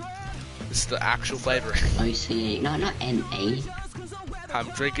 This is the actual flavoring. OCE, no, not NA. I'm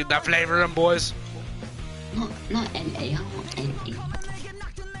drinking that flavoring, boys. Not NA, I want NA.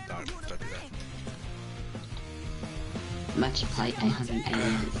 Don't do that. Match play 880.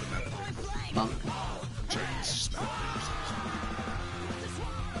 Well,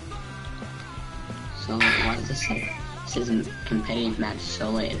 so what does this say? This isn't competitive match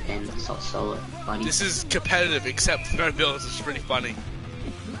solo event, it's not solo, buddy. This is competitive except no builds, it's pretty funny.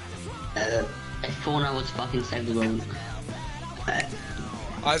 If Fortnite was fucking save the world.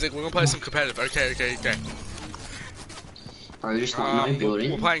 Isaac, we're gonna play some competitive. Okay. Bro, you just want no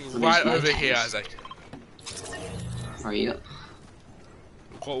building. We're playing right over here, Isaac. Are you?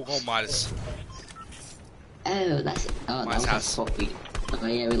 We'll call Midas. Oh, that's it. Oh, Midas that house. was what we...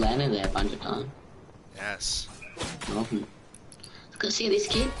 Okay, yeah, we landed there a bunch of times. Yes. Welcome. Go see this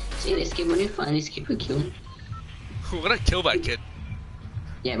kid. When you find this kid, we kill him. We're gonna kill that kid.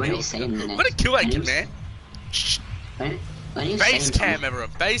 Yeah, when you see him, we're gonna kill that kid, man. When you Base cam, everyone.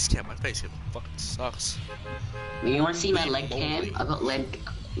 Base cam. My face cam fucking sucks. You wanna see my leg cam? I got leg...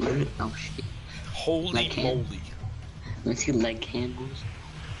 Oh shit. Holy moly. Let's see leg cam, boys.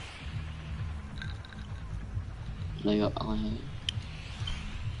 They got iron.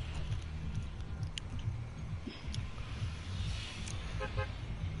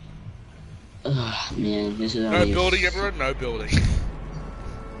 Ugh, man, this is no building, everyone. No building.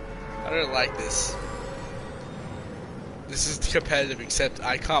 I don't like this. This is competitive, except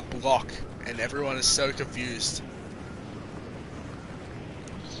I can't block, and everyone is so confused.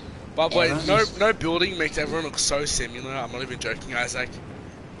 By the way, no building makes everyone look so similar. I'm not even joking, Isaac.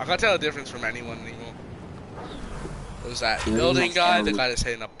 I can't tell the difference from anyone anymore. There's that building guy, the guy that's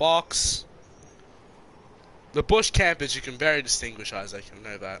hitting a box. The bush campers you can very distinguish, Isaac. I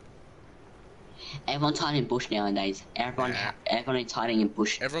know that. Everyone's hiding in bush nowadays. Everyone is hiding in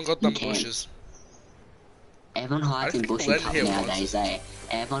bush. Everyone got them bushes. Everyone hides in bush and cup nowadays, eh?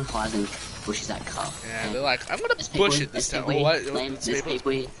 Everyone hides in bushes at cup. Yeah, they're like, I'm gonna bush it this time. There's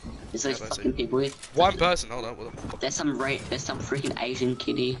people here. There's those fucking people here. One person, hold on. There's some freaking Asian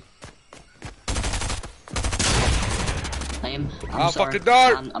kitty. I'm sorry. Fucking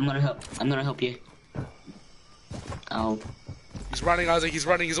no! I'm gonna help you. Oh. He's running, Isaac, he's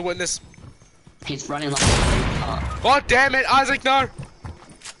running, he's a witness. He's running like a God damn it, Isaac, no!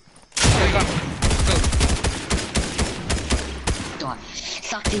 There you go. Die.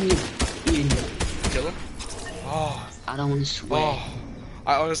 Sucked in you. Kill him? Oh. I don't want to swear. Oh.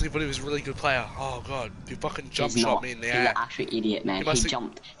 I honestly thought he was a really good player. Oh god, he fucking jump shot me in the air. He's an actual idiot, man. He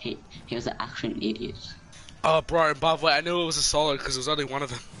jumped. He was an actual idiot. Oh, bro, and by the way, I knew it was a solo because there was only one of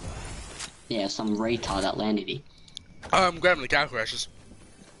them. Yeah, some retard that landed it. I'm grabbing the cow crashes.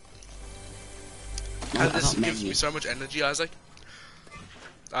 No, this gives me so much energy, Isaac.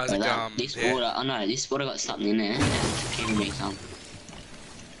 Isaac, this yeah. water, oh no, this water got something in there. It's giving me some.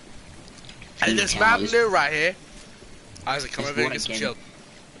 And this Mountain Dew right here. Isaac, come over here and get some chill.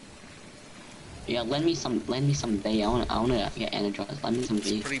 Yeah, lend me some B. I wanna get energized. Lend me some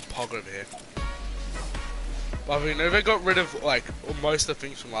B. It's pretty pog over here. But I mean, they got rid of like most of the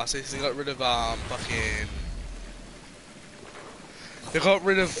things from last season. They got rid of fucking. They got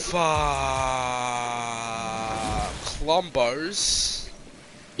rid of Clombos.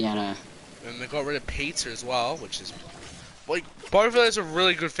 Yeah, I know. And they got rid of pizza as well, which is like both of those are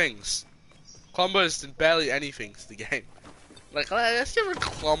really good things. Clombos did barely anything to the game. Like, let's get rid of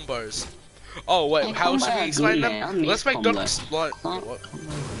Clombos. Oh wait, hey, how should we explain them? Let's make ducks. Like, what?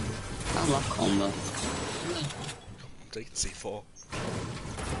 I love combo. I'm taking C4.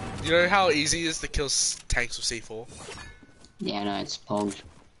 You know how easy it is to kill tanks with C4? Yeah, no, it's pogged.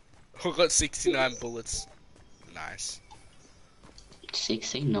 I got 69 bullets. Nice.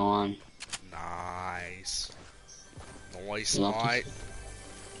 69. Nice. Nice, mate.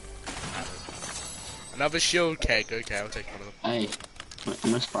 Another shield keg. Okay, I'll take one of them. Hey, I'm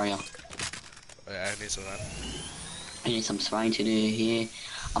gonna spray you. Yeah, I need some of that. I need some spraying to do here.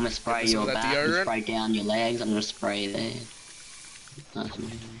 I'm gonna spray your back, and spray down your legs. I'm gonna spray there. Nice.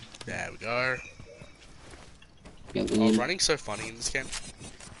 There we go. Yeah, oh, running's so funny in this game.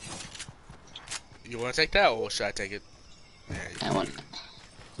 You wanna take that, or should I take it? Yeah, I want it.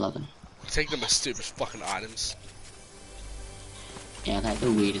 Love it. Take them as stupid fucking items. Yeah, they're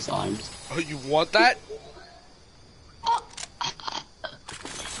the weirdest items. Oh, you want that?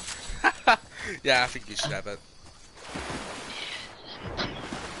 Yeah, I think you should have it.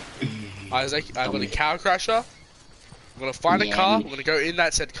 Isaac, I've got a cow crusher. I'm gonna find a car. We're gonna go in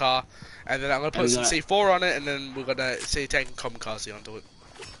that said car, and then I'm gonna put some C4 on it, and then we're gonna see taking kamikaze onto it.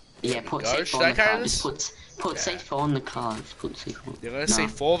 Yeah, put C4 on the car. Just put C4 on the car. Just put C4. You're gonna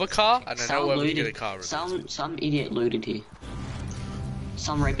C4 the car, and I know where we can get a car. Some idiot looted here.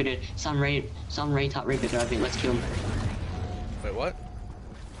 Some retard ripped it over here. Let's kill him. Wait, what?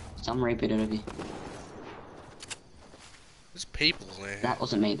 Some ripped it over here. There's people there. That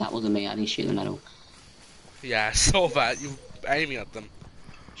wasn't me. That wasn't me. I didn't shoot them at all. Yeah, I saw that. You were aiming at them.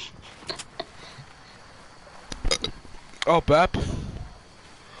 Oh, burp.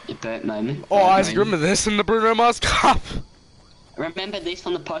 A burp moment. Oh, Isaac, remember this in the Bruno Mars Cup? Remember this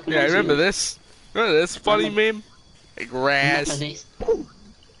from the Pokemon? Yeah, remember this? Remember this funny meme? Hey, grass. Remember this?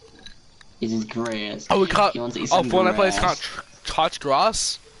 This is grass. Oh, we can't. Oh, Fortnite players can't touch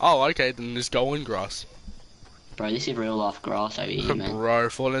grass? Oh, okay, then just go in grass. Bro, this is real life grass over here, man. Bro,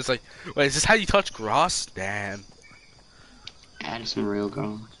 Fortnite's like, wait, is this how you touch grass? Damn. Add some real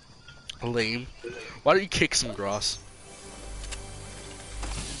grass. Lame. Why don't you kick some grass?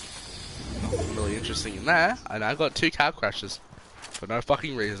 Nothing really interesting in there. And I got 2 cow crashes. For no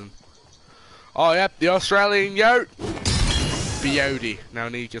fucking reason. Oh, yep, the Australian yote. Beauty. Now I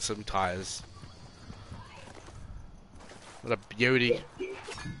need to get some tires. What a beauty.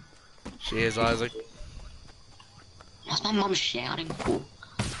 Cheers, Isaac. What's my mum shouting for?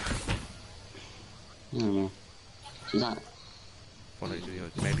 I don't know. She's like... What did you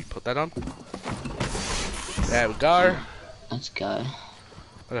maybe put that on? There we go. Let's go.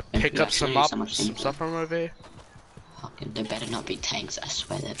 Gotta pick up some stuff from over here. Fucking, there better not be tanks, I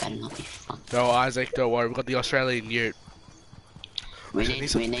swear there better not be fun. No, Isaac, don't worry, we've got the Australian ute. We need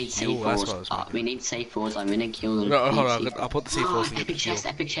C4s. We need C4s, I'm gonna kill them. No, hold on, I'll put the C4s in.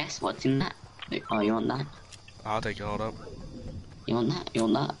 Epic chest, what's in that? Oh, you want that? I'll take it, hold up. You want that? You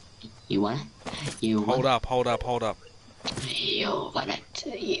want that? You want it? You want hold up. You want it?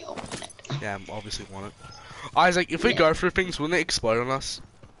 You want it? Yeah, I obviously want it. Isaac, if we go through things, wouldn't it explode on us?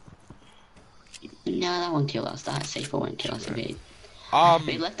 No, that won't kill us. That C4 won't kill us. We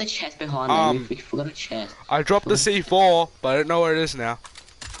left the chest behind. We forgot a chest. I dropped the C4, but I don't know where it is now.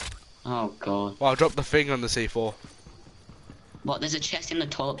 Oh god. Well, I dropped the thing on the C4. What? There's a chest in the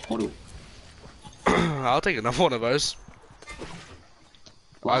toilet portal. I'll take another one of those.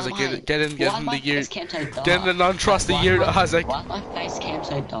 Isaac, get in the ute. Get in the non-trusty ute, Isaac. Why is my face cam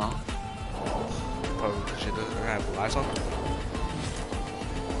so dark? Probably because she doesn't have lights on.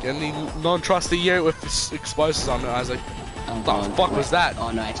 Get in the non-trusty ute with explosives on it, Isaac. Oh, what the fuck was that? Oh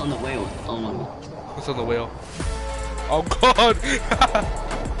no, it's on the wheel. Oh no. It's on the wheel. Oh god!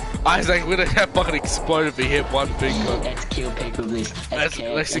 Isaac, we're gonna get fucking explode if we hit one thing. Let's kill people, please. Let's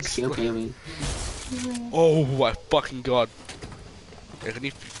kill people. Oh my fucking god. Yeah, can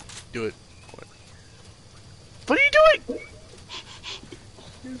you do it? What are you doing?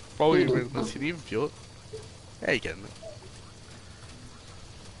 Probably, can you even feel it? Yeah, you can.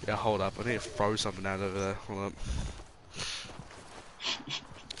 Yeah, hold up. I need to throw something out over there. Hold up.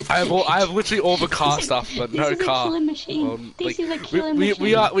 I have literally all the car stuff, but no car. This is a killing we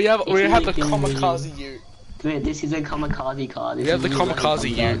machine. have the kamikaze ute. Wait, this is a kamikaze car. We have the kamikaze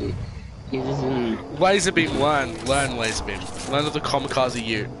ute. Laser beam, learn laser beam. Learn of the kamikaze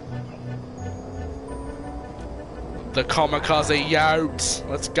ute. The kamikaze ute.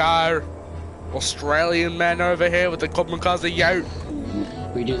 Let's go. Australian man over here with the kamikaze ute.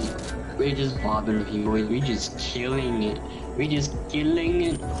 We're just bobbing with you boys. We're just killing it. We're just killing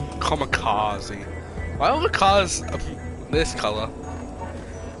it. Kamikaze. Why are the cars this color?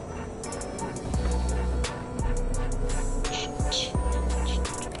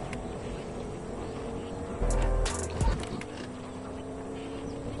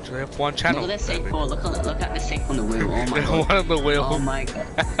 Do they have one channel? Look at the seat look at the seat on the wheel. Oh my god. One on the wheel. Oh my god.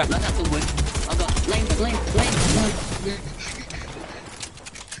 Look at the wheel. Oh god. Lane.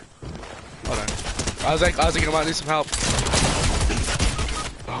 Hold on. Isaac, I might need some help.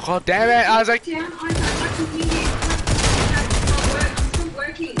 Oh god damn it, Isaac!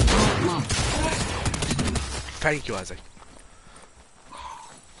 Thank you, Isaac.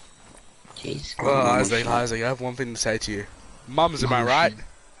 Jeez. Oh, Isaac, I have one thing to say to you. Mums, am I right?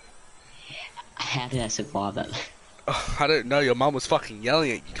 How did I survive that? Oh, I don't know, your mum was fucking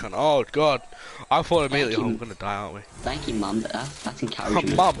yelling at you, cunt. Oh god. I thought immediately, oh, we're gonna die, aren't we? Thank you, Mum. That's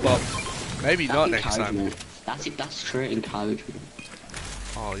encouragement. Mum, but maybe not next time. That's true encouragement.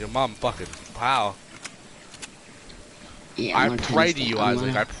 Oh, your mum fucking, wow. Yeah, I pray to you,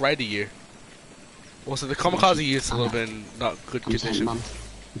 Isaac, I pray to you. Also, the kamikaze use a little bit in not good condition. I'm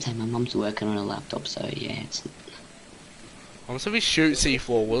saying my mum's working on a laptop, so yeah, it's... If we shoot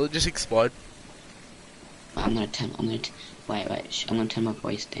C4, will it just explode? Wait, I'm gonna turn my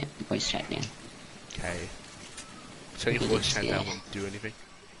voice chat down. Okay. Turn your voice chat down won't do anything.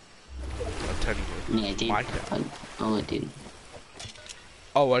 I'm turning your it did. mic down. Oh, it did.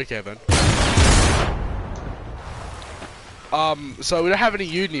 Oh, okay then. So we don't have any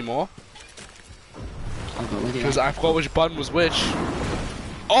ute anymore. Because I forgot which button was which.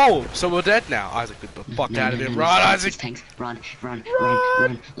 Oh, so we're dead now. Isaac, get the fuck out of here. Run, Isaac! There's tanks. Run.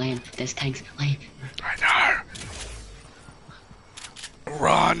 Lane, there's tanks. Lane. I know.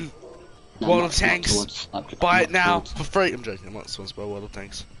 Run! World of Tanks. Buy it now for free. I'm joking. I'm not sponsored by World of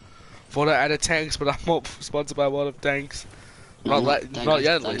Tanks. Thought I added tanks, but I'm not sponsored by World of Tanks. Not yet,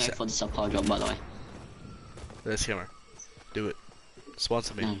 at least. Don't go for the supply job, by the way. Let's hammer. Do it.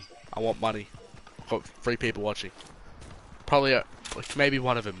 Sponsor me. No. I want money. I've got 3 people watching. Probably, like, maybe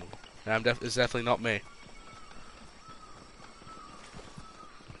one of them. And it's definitely not me.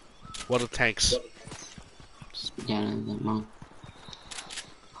 What are tanks? Yeah, no.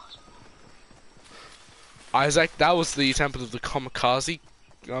 Isaac, that was the attempt of the kamikaze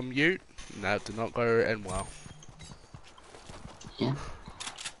ute. That did not go end well. Yeah.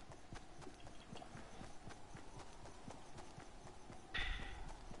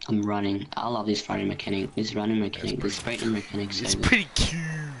 I'm running. I love this running mechanic. This running mechanic, this sprinting mechanic. It's pretty cute.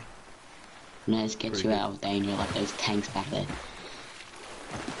 No, it gets you out of danger, like those tanks back there.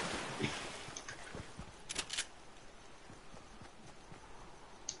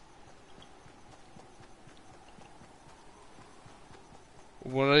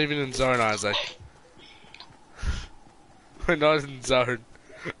 We're not even in zone, Isaac. We're not in zone.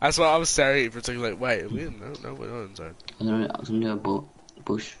 That's why I was staring at you for a second, like, wait, are we in? No, we're not in zone. I was gonna do a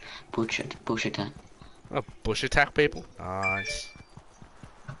bush attack. Oh, bush attack, people? Nice.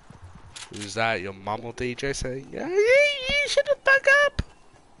 Who's that? Your mum or DJ saying, yeah, you should have back up?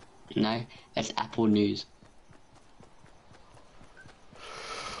 No, that's Apple News.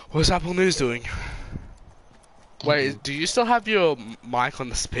 What's Apple News doing? Wait, do you still have your mic on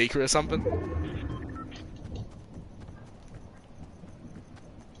the speaker or something?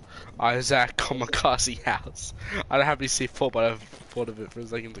 Isaac Kamikaze House. I don't have any C4, but I've thought of it for a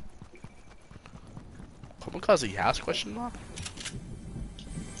second. Kamikaze House? Question mark?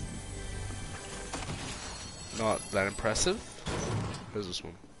 not that impressive. Where's this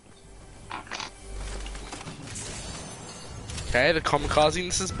one? Okay, the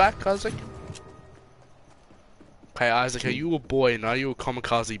kamikazeness is back, Isaac. Okay, Isaac, are you a boy? Now you a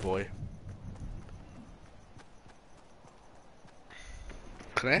kamikaze boy?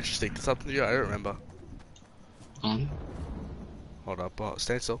 Can I actually stick this up to you? I don't remember. Hold up,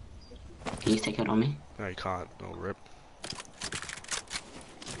 stand still. Can you stick it on me? No, you can't. No, rip.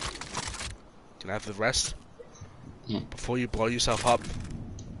 Can I have the rest? Yeah. Before you blow yourself up,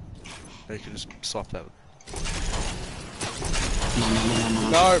 you can just swap that.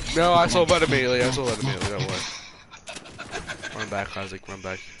 No, I saw that immediately. Don't worry. Run back, Isaac, run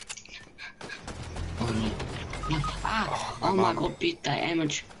back. Oh my god, beat that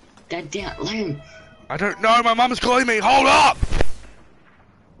image. That damn lame. I don't know, my mum is calling me. Hold up!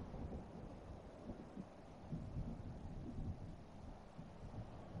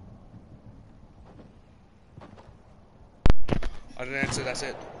 I didn't answer, that's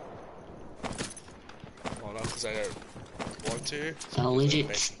it. Well, not because I don't want to. So legit,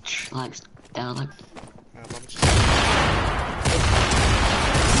 like, they're like...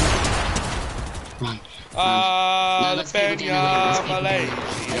 Run. The Pena Malaysia.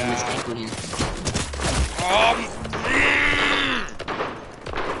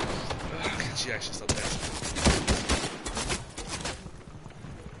 She actually stopped there.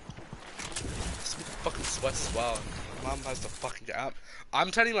 It's fucking sweat as well. Mum has to fucking get up.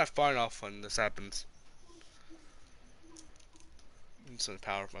 I'm turning my phone off when this happens. I'm just gonna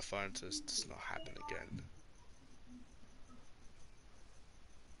power off my phone so this does not happen again.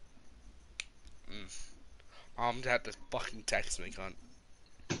 Mom had to fucking text me, cunt.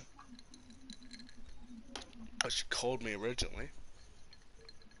 Oh, she called me originally.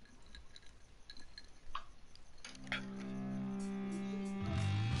 I'm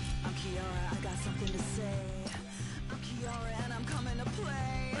Kiara, I got something to say. I'm Kiara and I'm coming to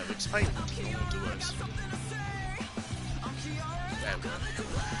play. Right, explain normal duos. There we go.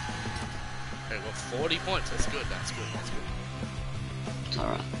 There we go, 40 points. That's good. It's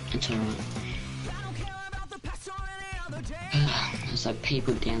alright. There's like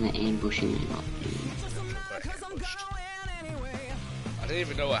people down there ambushing me. I didn't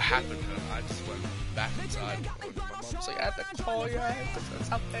even know what happened. I just went back inside. My mom's like, I had to call you. I had to do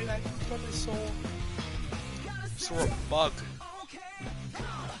something. I really saw a bug.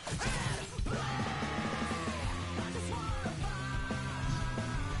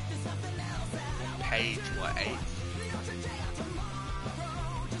 Page what 8?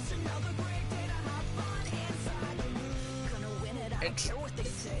 It's hold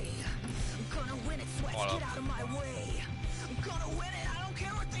up.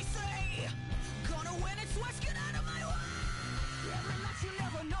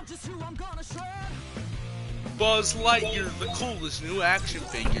 Buzz Lightyear, the coolest new action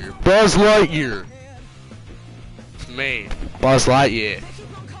figure. Buzz Lightyear. It's me, Buzz Lightyear.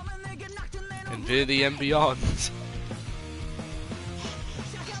 Infinity and Beyond.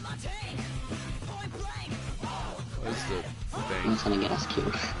 What's the thing? I'm trying to get us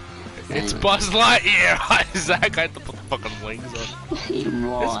killed. It's Buzz Lightyear! Zach had to put the fucking wings on.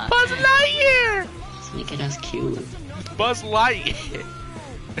 It's Buzz Lightyear! It's making us killed. It's Buzz Lightyear.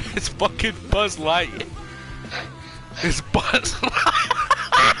 It's fucking Buzz Lightyear. It's Buzz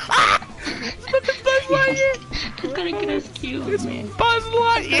Lightyear. It's fucking Buzz Lightyear. It's gonna get us killed, it's man. Buzz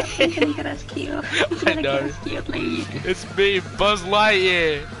Lightyear. It's gonna get us killed. It's gonna get us killed, lady. It's me, Buzz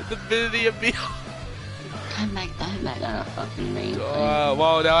Lightyear. The Infinity and Beyond. Don't make that a fucking name.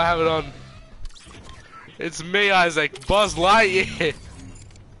 Well, now I have it on. It's me, Isaac, Buzz Lightyear.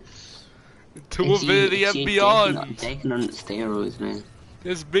 To Infinity and Beyond. Taking on steroids, man.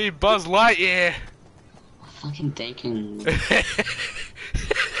 It's me, Buzz Lightyear. Fucking taking.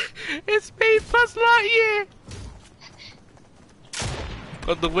 It's me, Buzz Lightyear.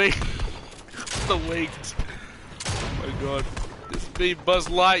 On the wing. The wings. Oh my god. It's me, Buzz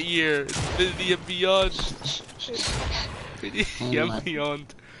Lightyear. Infinity and Beyond. Infinity and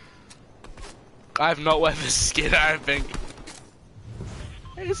Beyond. I have not wear this skin, I don't think.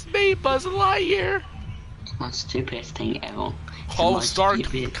 It's me, Buzz Lightyear. That's the stupidest thing ever. Call Start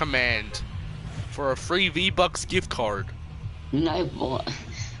Command for a free V-Bucks gift card. No, what?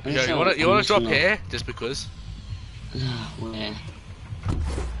 Yo, you wanna drop here? Just because? Where?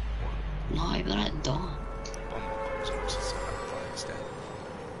 No, I gotta die.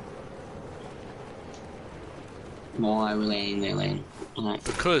 Why are we laying there, Lane? Like,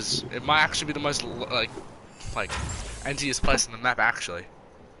 because it might actually be the most like emptiest place on the map. Actually,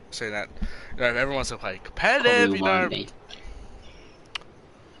 so that if everyone wants to play competitive, you know.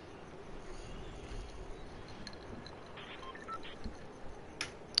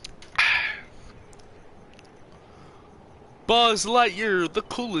 Buzz Lightyear, the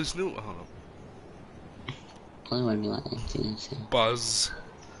coolest new. Hold on. Probably won't be like that. So. Buzz.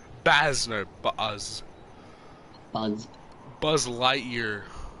 Baz, no, Buzz. Buzz. Buzz Lightyear.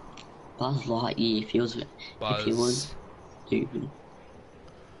 Buzz Lightyear feels it. Buzz. If he was stupid.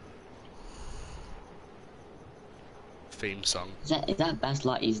 Theme song. Is that Buzz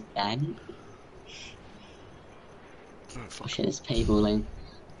Lightyear's dad? Oh shit, there's people then.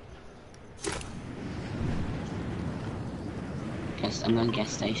 Guess I'm going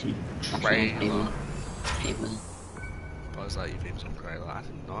gas station. Trailer. People. Buzz Lightyear theme song trailer. I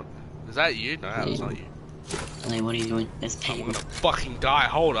did not. Is that you? No, that was not you. Lame, what are you doing? There's I'm people. gonna fucking die.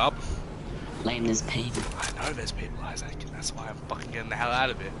 Hold up. Lame, there's people. I know there's people, Isaac. That's why I'm fucking getting the hell out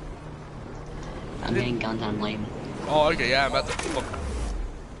of here. I'm getting gunned down, Lame. Oh, okay, yeah, I'm about to. Fuck.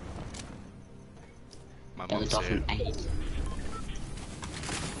 My That was mom's off here. an 8.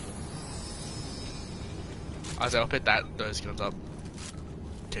 Isaac, I'll pick those guns up.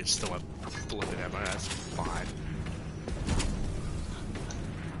 Okay, just still went flipping ammo. That's fine.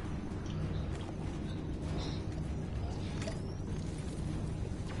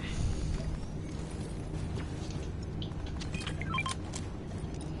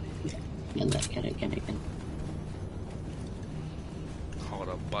 Get it. Hold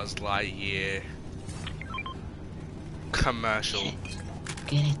up, Buzz Lightyear. Commercial.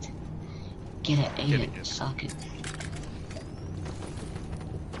 Get it. Eat Getting it. it. Suck it.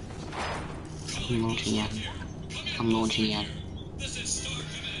 I'm launching out.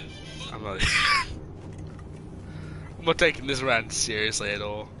 I'm not. I'm not taking this round seriously at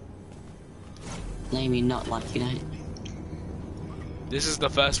all. Lame, you're not like, you know. This is the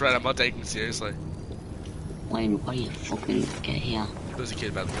first round I'm not taking seriously. Lame, why do you fucking get here? There's a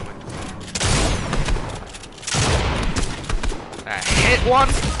kid about to come in. Hit one!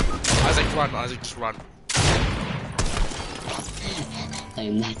 Isaac, run. Isaac, just run.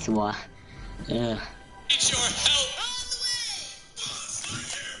 Lame, that's why. It's your help.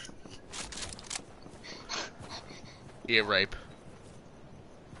 Ear rape.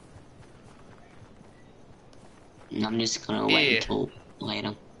 I'm just gonna wait until later.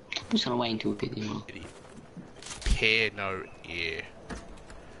 I'm just gonna wait until a bit more. Pear, no ear.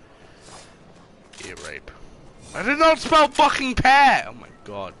 Ear rape. I did not spell fucking pear! Oh my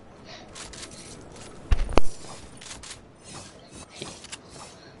god.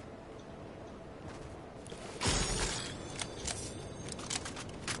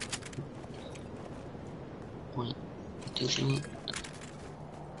 What? Does it look?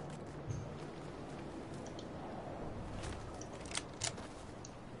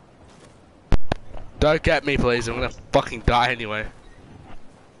 Don't get me, please. I'm gonna fucking die anyway.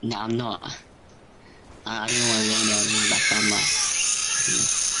 No, I'm not. I didn't want to land out in the back.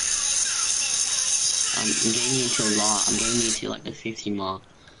 I'm getting you to a lot. I'm getting you to like the 50 mark.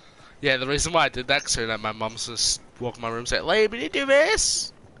 Yeah, the reason why I did that, so that my mom's just walk in my room and say, "Lee, we need to do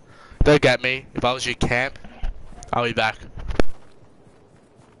this." Don't get me. If I was your camp, I'll be back.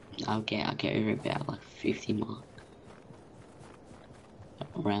 I'll get over about like 50 mark.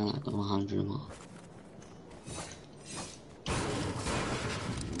 Around like the 100 mark.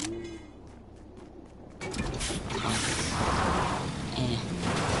 Yeah.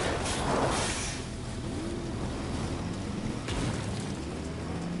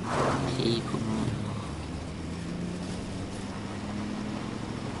 People.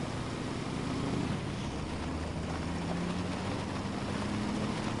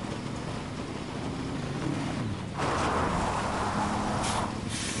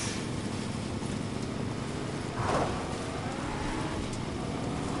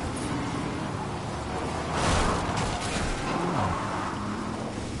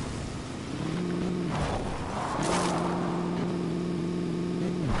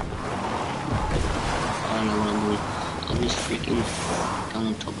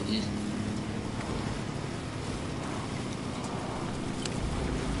 On top of this.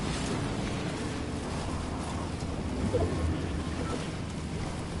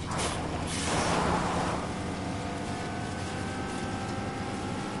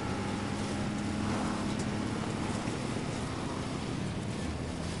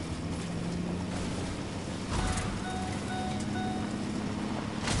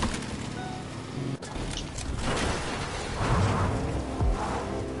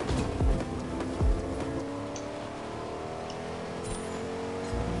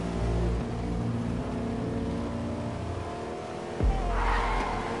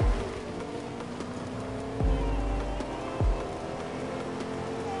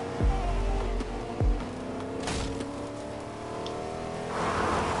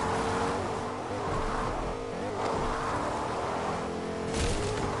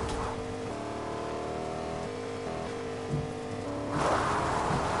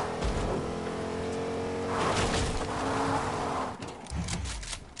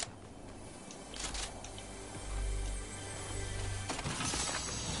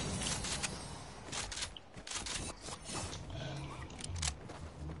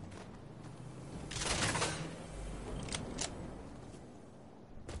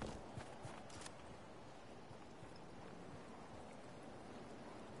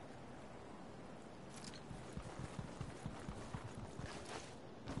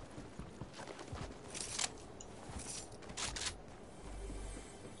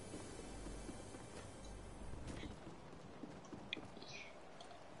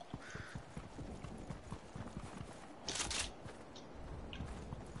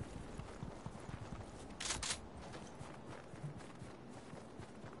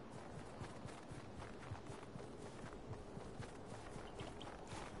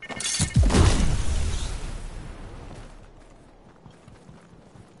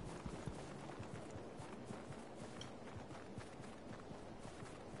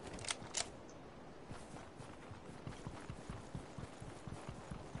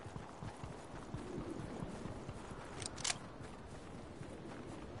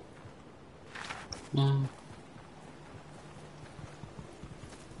 No.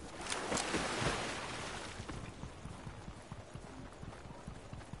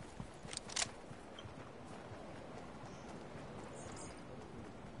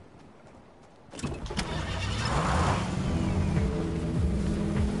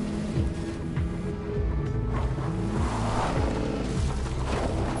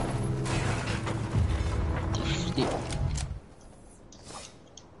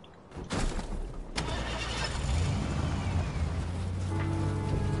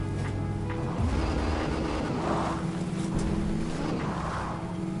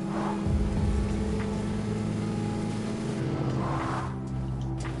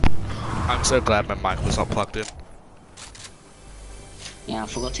 I'm so glad my mic was not plugged in. Yeah, I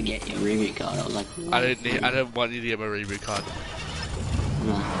forgot to get your reboot card. I was like, I didn't want you to get my reboot card.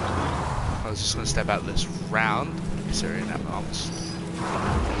 No. I was just gonna step out this round. Sorry, now my arms.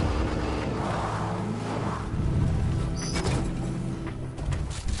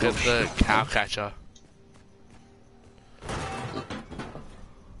 Get the cow catcher.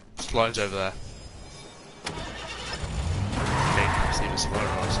 Sloan's over there. Okay, see if it's Sloan or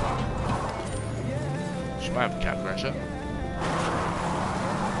not. She might have a cow catcher.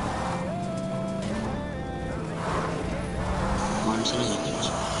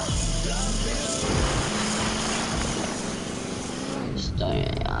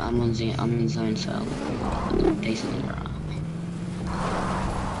 I'm in zone, so decently right.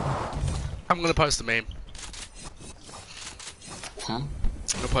 I'm gonna post a meme. Huh? I'm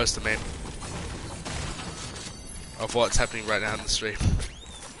gonna post a meme of what's happening right now in the stream.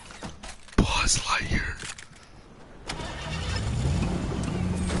 Buzz Lightyear.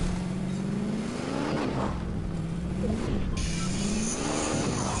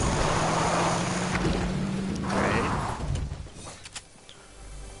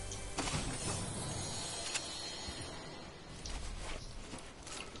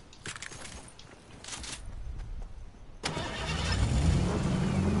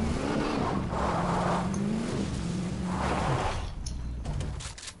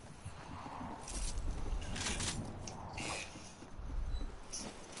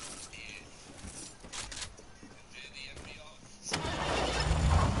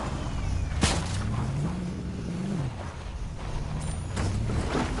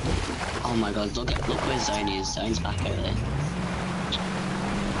 Oh my god, look where Zone is. Zone's back over there.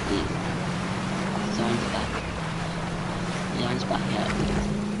 Yeah. Zone's back. Zone's back at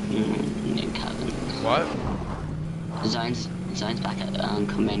new cabin. What? Zone's back at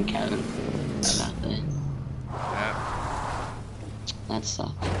command cabin. Back there. Yeah. That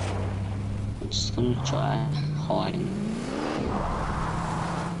sucks. I'm just gonna try hiding.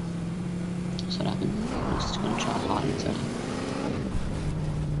 That's what happened. I'm just gonna try hiding so it'd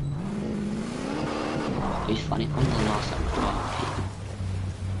be funny on the last time.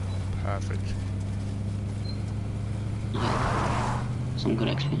 Perfect. Yeah. Some good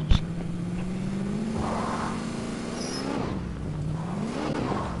experience.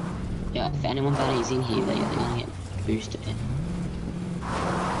 Yeah, if anyone that is in here, they're gonna get boosted.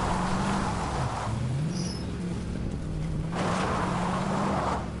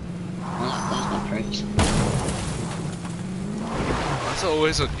 Well, that's my pros. That's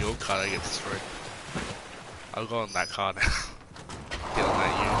always on your card I get destroyed. I'll go on that card now. Get on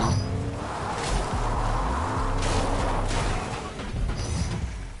that unit.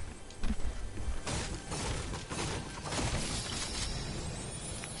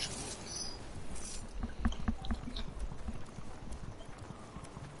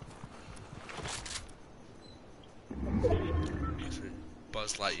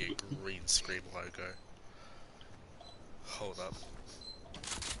 Buzz Lightyear green screen logo. Hold up.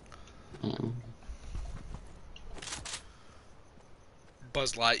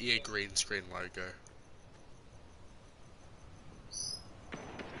 Buzz Lightyear green screen logo.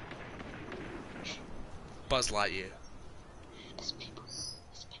 Buzz Lightyear.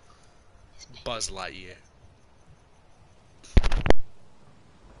 Buzz Lightyear.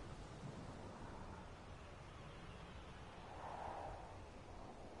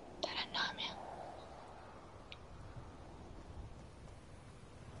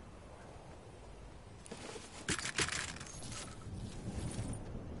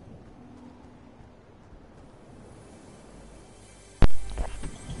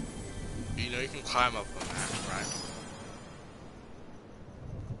 You know you can climb up on that, right?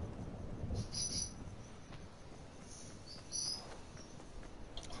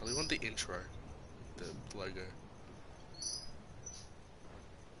 I really want the intro, the logo.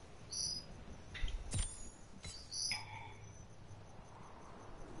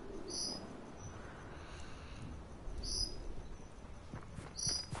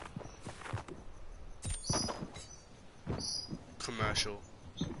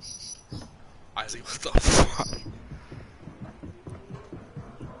 Isaac, what the fuck?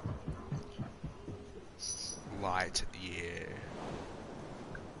 Light, yeah.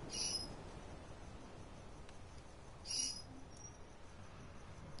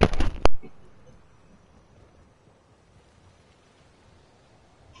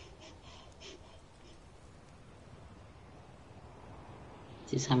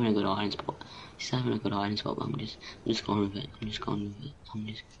 Just having a good hiding spot. Just having a good hiding spot, but I'm just going with it. I'm just going with it.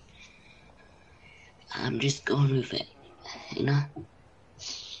 I'm just going with it. You know?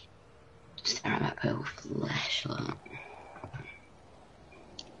 Stare at my purple flashlight.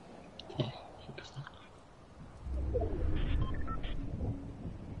 Okay.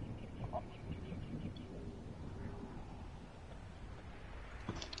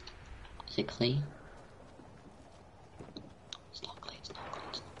 Is it clean? It's not clean, it's not clean,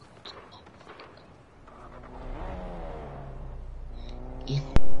 it's not clean, it's not clean.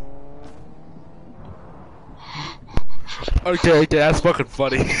 Okay, that's fucking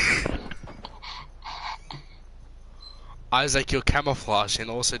funny. Isaac, you're camouflaging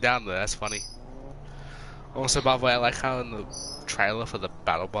also down there, that's funny. Also, by the way, I like how in the trailer for the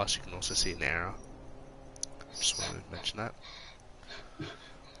battle bus you can also see an arrow. Just wanted to mention that.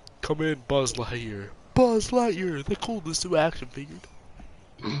 Come in, Buzz Lightyear. Buzz Lightyear, the coolest new action figure.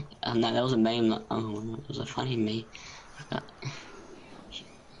 No, that was a meme. Oh, it was a funny meme.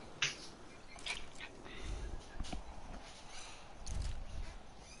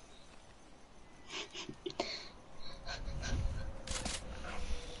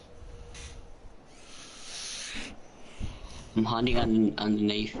 I'm hiding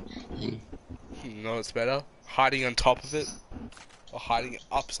underneath. No, it's better. Hiding on top of it, or hiding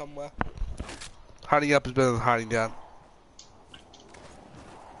up somewhere. Hiding up is better than hiding down.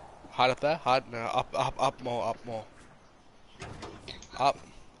 Hide up there. Hide no. Up more.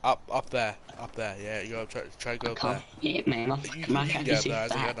 Up there. Yeah, you go. Try to go up there. Yeah, man. You My can character's get too there.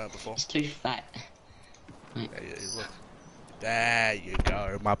 fat. I've done it before. It's too fat. Yeah, look. There you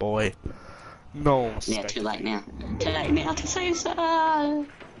go, my boy. No. Yeah, too late now. Too late now to say so.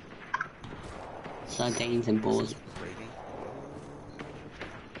 Sardines and balls.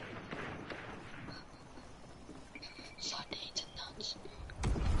 Sardines and nuts.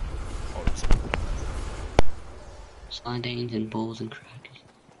 Sardines and balls and crackers.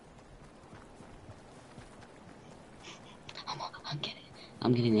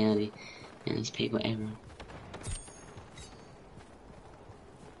 I'm getting out of here. And there's people everywhere.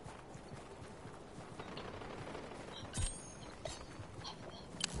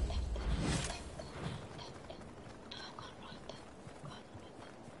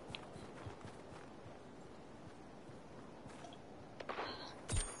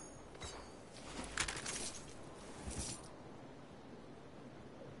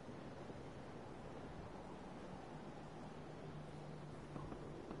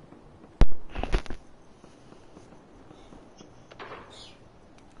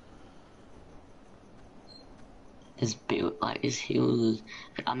 His build, like his heels.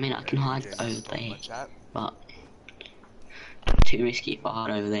 I mean, I can hide over there, but too risky if I hide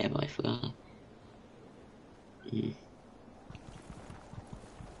over there. But I forgot.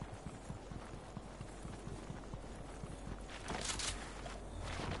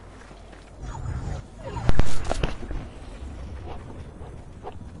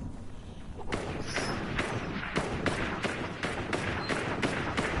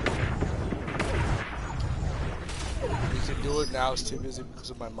 Now it's too busy because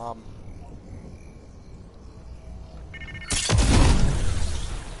of my mom.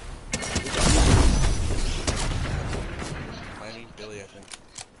 Flaming Billy, I think.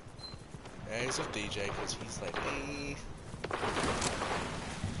 Yeah, he's a DJ because he's like,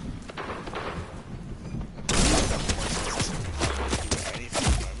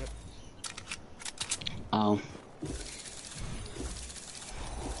 Oh.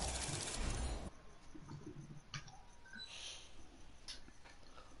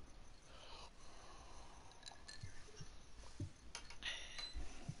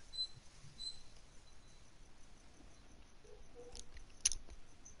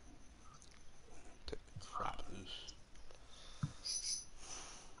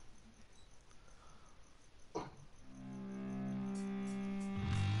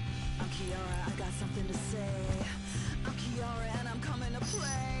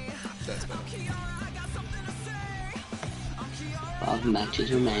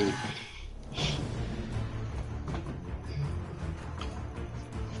 Matches remaining.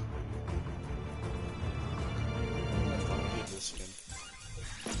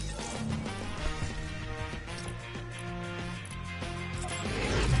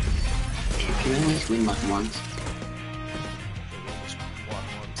 we at least win like once? Almost won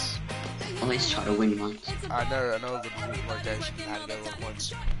once. At least try to win once. I know the location had to go wrong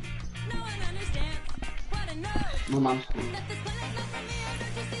once. My mum's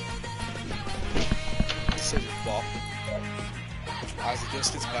Decision ball. As it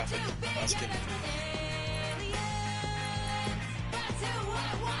just gets perfect. That's good.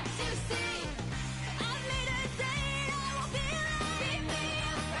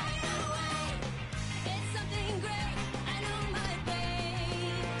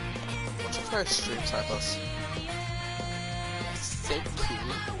 What's your first stream cycles? So cool.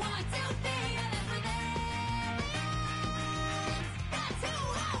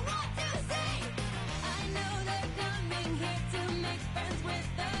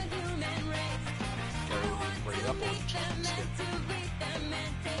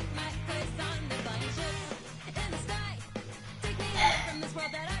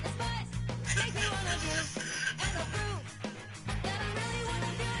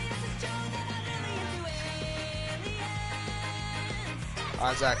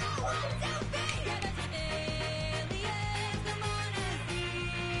 Isaac.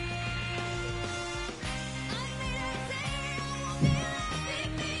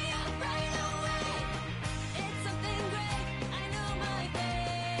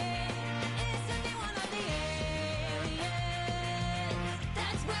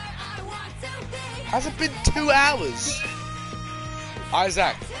 Has it been 2 hours?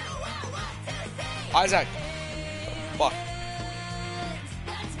 Isaac. Isaac. Fuck.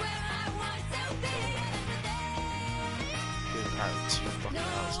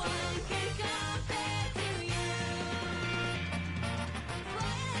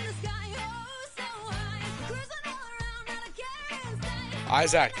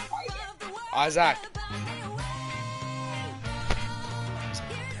 Isaac. Isaac.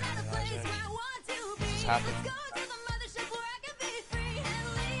 What's happening?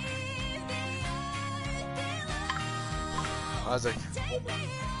 Isaac.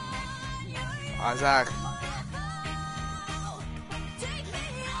 Isaac.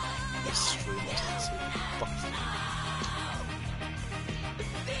 This stream is fucking.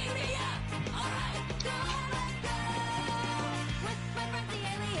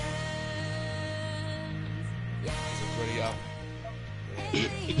 Ready up.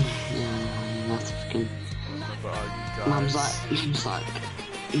 That's fucking. Mum's like,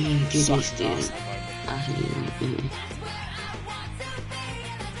 give this dude.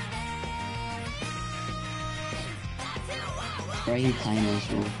 Rain playing as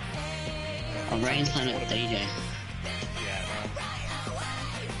well. Oh, Rain's playing with DJ. Yeah, man.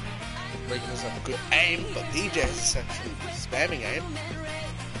 Rain doesn't have a good aim, but DJ is essentially spamming aim.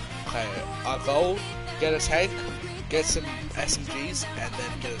 Okay, our goal, get a tank, get some SMGs, and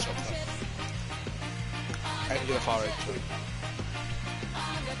then get a shotgun. And get a fire rate too.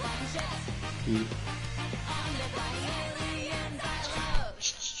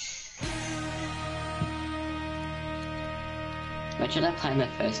 What should I play in the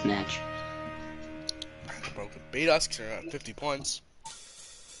first match? Bro could beat us because we're at 50 points.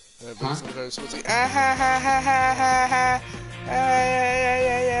 And everybody's gonna go, so it's like, yeah.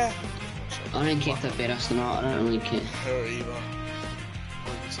 I don't care if they beat us or not, I don't really care. Her either.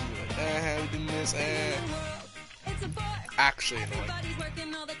 Like, we doing this, Actually annoying.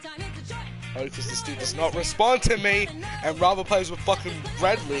 Oh, because this dude does not respond to me and rather plays with fucking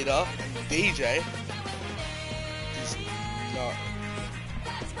Red Leader and DJ. He's not.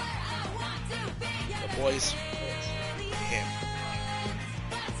 The boys. Him.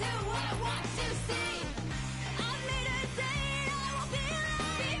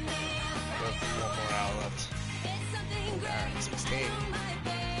 One more hour left. Aaron, 16.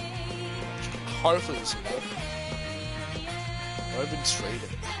 Hopefully this will work. I've been straight.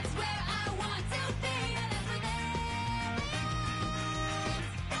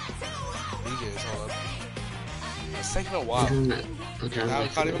 DJ is all up. It's taking a while. Now we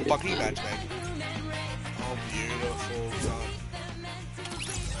can't even fucking matchmake. Oh, beautiful.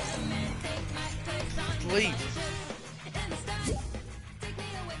 God. Leave.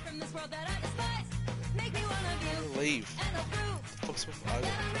 Leave. What the fuck's with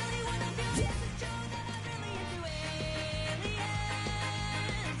Isaac?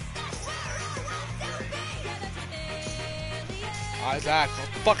 Isaac, I'm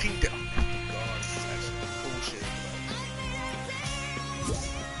fucking God, this is actually bullshit, bro.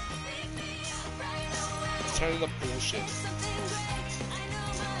 It's turning the bullshit.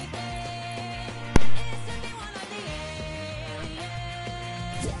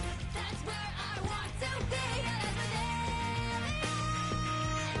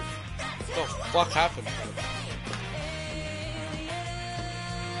 What the fuck happened?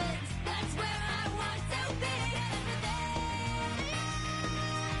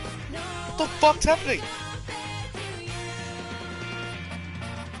 What the fuck's happening?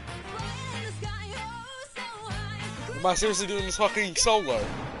 Am I seriously doing this fucking solo?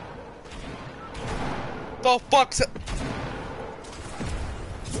 The fuck's that?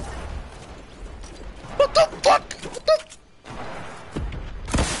 What the fuck? What the?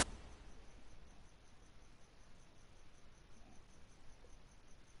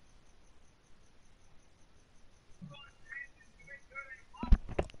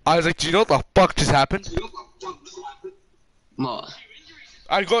 I was like, do you know what the fuck just happened? What?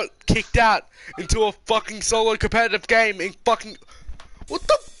 I got kicked out into a fucking solo competitive game in fucking... What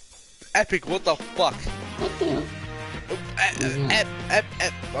the... Epic, what the fuck? What the hell?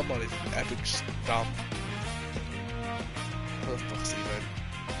 I'm not even Epic, just dumb. What the fuck's even?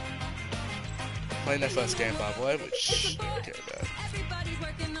 Playing their first game, by the way, which... Okay,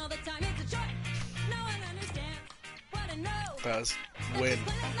 Guys, win.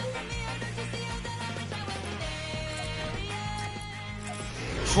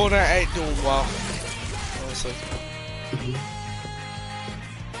 Fortnite ain't doing well, honestly.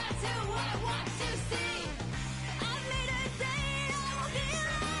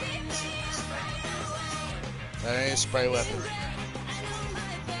 That ain't a spray weapon.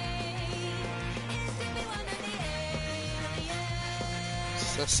 Is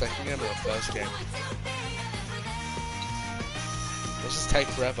this the second game or the first game? This just take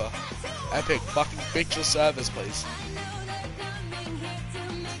forever. Epic, fucking fix your servers, please.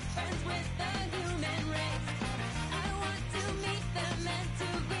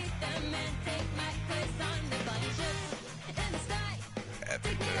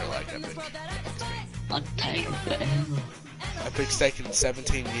 Epic, I don't like Epic. I'll take it. Epic's taken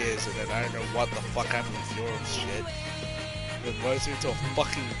 17 years and then I don't know what the fuck happened with your shit. It goes into a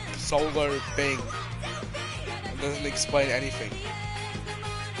fucking solo thing. It doesn't explain anything.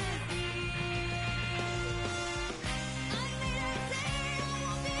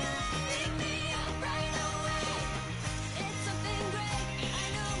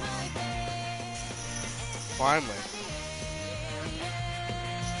 Finally.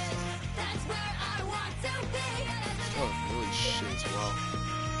 Oh, really shit as well.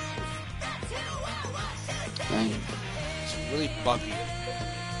 Dang. It's really buggy.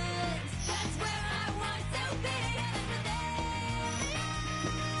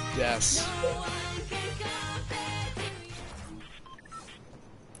 Yes.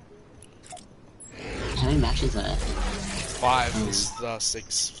 How many matches are there? 5. This is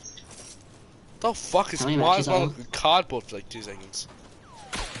 6. The fuck is How many why matches is one are looking cardboard for like 2 seconds?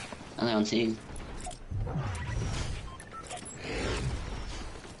 Only on 2.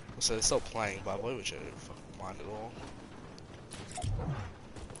 So they're still playing, by the way, which I don't fucking mind at all.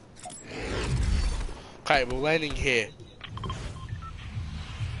 Okay, we're landing here.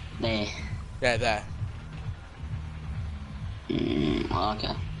 There. Yeah, there.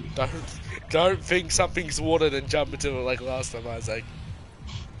 Okay. Don't think something's watered and jump into it like last time, Isaac.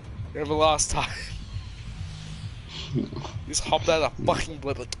 Remember last time? Just hopped out of the fucking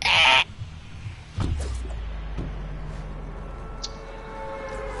blood like ah!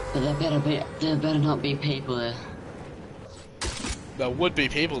 But there better not be people there. There would be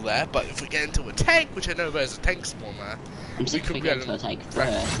people there, but if we get into a tank, which I know there's a tank spawn there, I'm just could get into a tank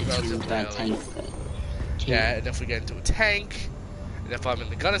first. It's about a tank first. Yeah, and if we get into a tank, and if I'm in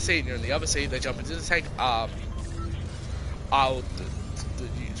the gunner seat and you're in the other seat, they jump into the tank,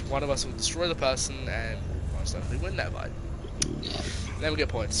 one of us will destroy the person and we'll most likely win that fight. Yeah. And then we get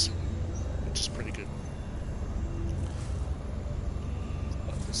points, which is pretty good.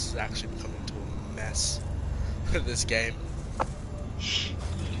 But this is actually becoming into a mess. This game.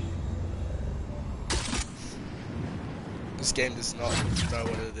 This game does not know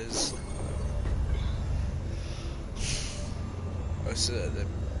what it is. It's the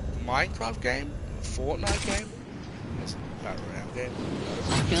Minecraft game, Fortnite game, it's a battle royale game.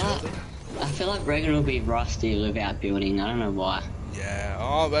 I feel like Reagan will be rusty without building. I don't know why. Yeah.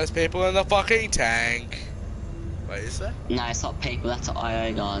 Oh, there's people in the fucking tank. Wait, is there? No, it's not people. That's an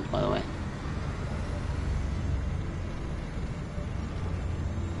IO guard, by the way.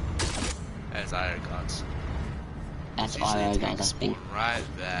 There's IO guards. That's There's usually a IO tank guard, I think. spawn right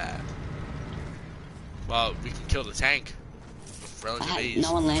there. Well, we can kill the tank with relative ease.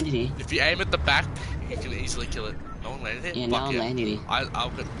 No one landed here. If you aim at the back, you can easily kill it. No one landed here? Yeah, Fuck no one landed here. I'll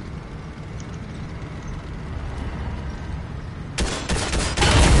get...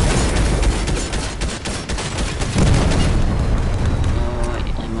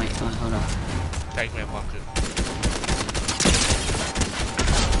 Oh, wait, hold hold on. Take me a bucket.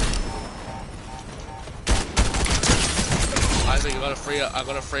 Isaac, I got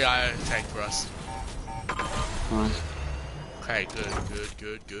a free iron tank for us. Nice. Okay,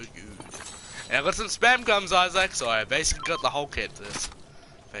 good. And I got some spam guns, Isaac, so I basically got the whole kit to this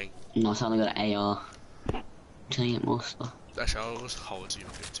thing. No, I only got an AR. Trying to get more stuff. Actually, I'll just hold it to you,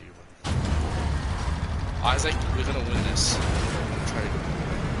 give it to you. Isaac, we're gonna win this.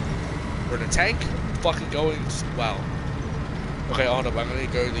 We're in a tank, fucking going well. Okay, hold up, I'm gonna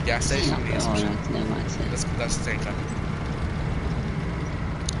go to the gas station and get some shit. That's the tank coming.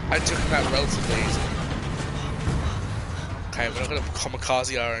 I took him out relatively easy. Okay, we're not gonna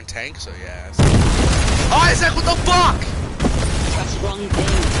kamikaze our own tank, so yeah. Isaac, what the fuck? That's the wrong thing.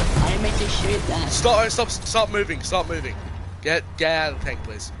 I didn't meant to shoot that. Stop moving. Get out of the tank,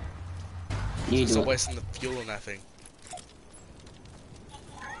 please. You Stop do it. wasting the fuel on that thing.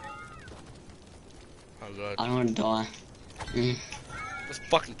 Oh god. I don't want to die. Just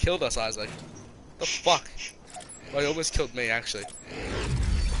fucking killed us, Isaac. The fuck? Well, you almost killed me, actually.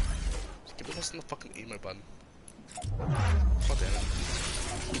 Give me the fucking emo button. God damn it.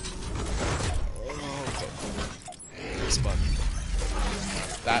 Oh god. This button.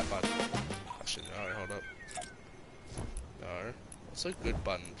 That button. Actually, no, hold up. No. What's a good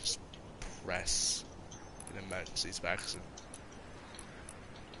button? Just press in emergencies by accident.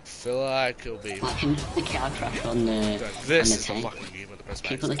 Feel like it'll be. Can you put the cow crush on the This on the is tank? the fucking game with the best.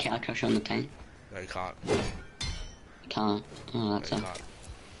 Can you put the cow crush on the tank? No, you can't. Can't. Oh, that's No, you a... can't.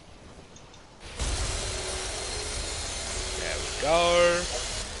 There we go.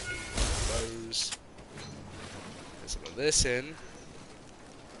 Those. Get some of this in.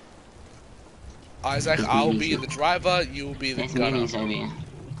 Isaac, I'll be the driver. You will be the There's gunner. minis over here.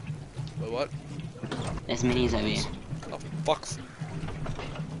 Wait, what? There's minis over here. Oh fuck!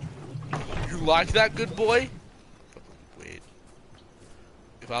 You like that, good boy? Weird.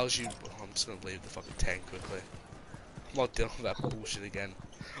 If I was you, I'm just gonna leave the fucking tank quickly. I'm not dealing with that bullshit again.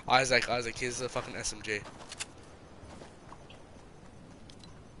 Isaac, here's the fucking SMG.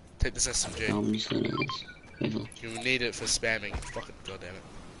 Take this SMG. Oh, I'm just gonna do this. You need it for spamming. Fucking goddamn it.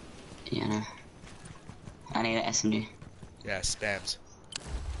 Yeah, no. I need an SMG. Yeah, spams.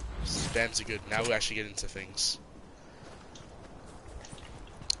 Spams are good. Now we actually get into things.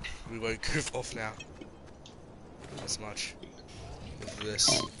 We won't goof off now. As much. With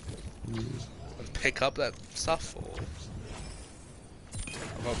this. And pick up that stuff, or...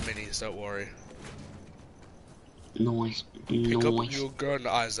 I've got minis, don't worry. Nice. Pick up your gun,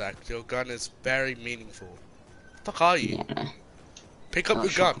 Isaac. Your gun is very meaningful. What the fuck are you? Yeah, no. Pick up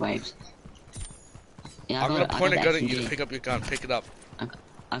your gun. Waves. Yeah, I'm gonna point a gun at you SMG. to pick up your gun. Pick it up.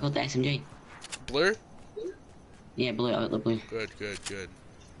 I got the SMG. Blue? Yeah, blue. I got the blue. Good.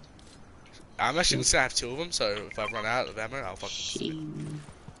 I'm actually just gonna have two of them, so if I run out of ammo, I'll fucking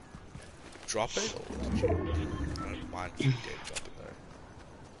drop it. Or I don't mind if you did drop it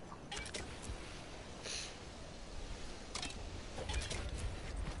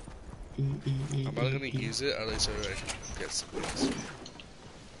though. I'm not gonna use it, at least so I can get some wins.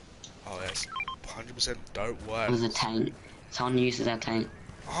 Oh yes, 100% don't work. It was a tank. Someone uses our tank.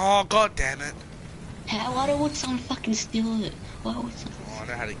 Oh god damn it! Why would someone fucking steal it? Why would someone... Oh, I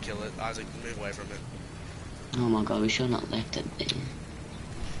know how to kill it. Isaac, move away from it. Oh my god, we should not left it there.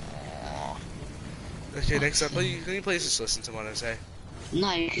 Okay, next up, can you please just listen to what I say?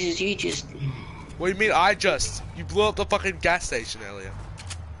 No, because you just... What do you mean you blew up the fucking gas station earlier.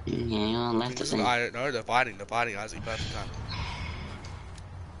 Yeah, I left it there. I don't know, they're fighting, Isaac, perfect time.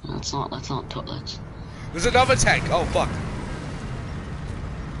 Let's not let's... There's another tank, oh fuck.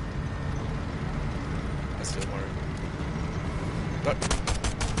 That's still worried. But...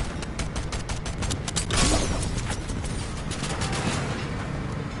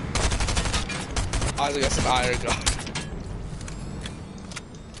 Isaac got some iron gun.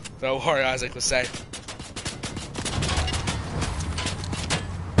 Don't worry, Isaac, we're safe.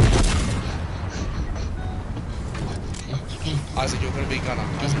 Isaac, you're gonna be gunner.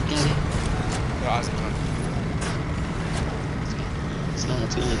 Isaac, no, Isaac, gunner. Let's go.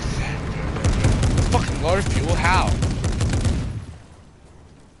 Fucking low fuel, how?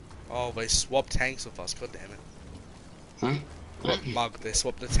 Oh, they swapped tanks with us, god damn it. Huh? What mug? They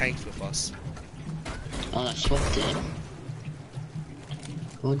swapped the tanks with us. Oh, that swapped it.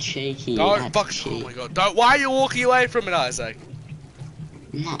 Oh, cheeky. Don't fuck. Oh my god. Don't. Why are you walking away from it, Isaac?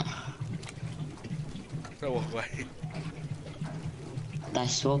 No. Don't walk away. They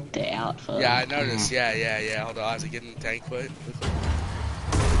swapped it out for... Yeah, I noticed. Yeah. Hold on, Isaac, get in the tank quick.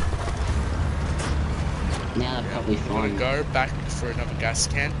 Now they're probably We're gonna fine. go back for another gas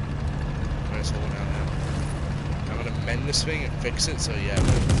can. first hole now. I'm gonna mend this thing and fix it, so yeah.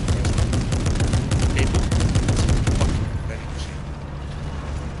 People. Fucking vending machine.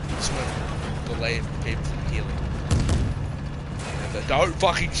 Just gonna delay people from healing. And don't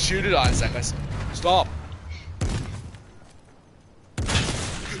fucking shoot it, Isaac. Stop.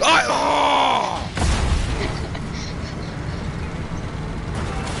 Oh!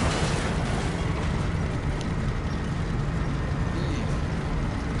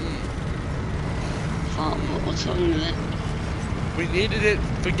 What's wrong with it? We needed it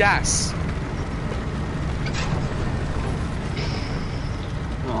for gas.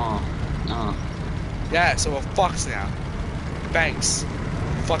 Oh. Yeah, so we're fucked now. Thanks.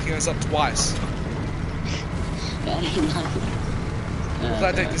 Fucking us up twice. That ain't nothing.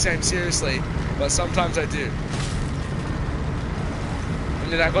 I take this game seriously, but sometimes I do.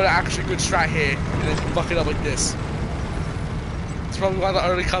 And then I got an actually good strat here, and then fuck it up like this. It's probably one of the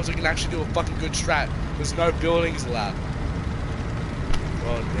only clubs we can actually do a fucking good strat. There's no buildings allowed.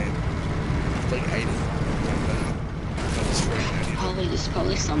 Oh damn. It's like 80. There's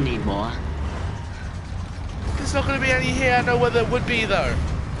probably some nearby. There's not gonna be any here, I know where there would be though.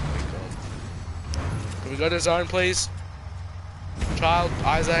 Can we go to zone please? Child,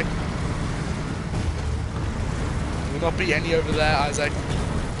 Isaac. There will not be any over there, Isaac.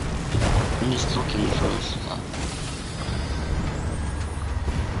 I'm just looking for us.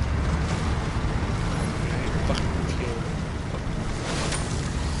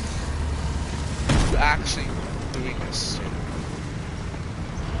 Actually doing this.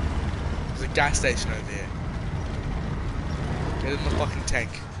 There's a gas station over here. Get in the fucking tank.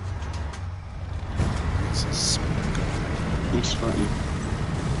 This is I'm sprinting.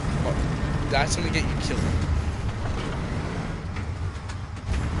 what? That's gonna get you killed.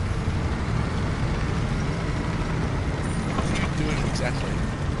 What are you doing exactly?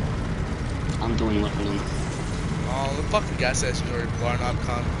 I'm doing what I'm doing. Oh, the fucking gas station's already blown up,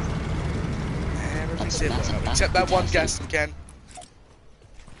 cunt. Except that one gas can.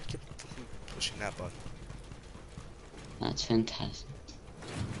 Keep pushing that button. That's fantastic.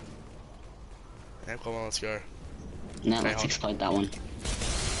 Yeah, come on, let's go. Now okay, let's explode that one.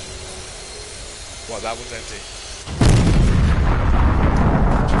 What, that one's empty?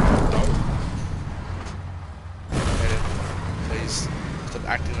 No. Please, stop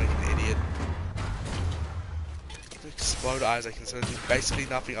acting like an idiot. Explode Isaac and so do basically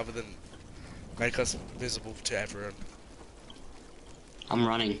nothing other than make us visible to everyone. I'm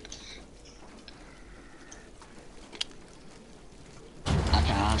running.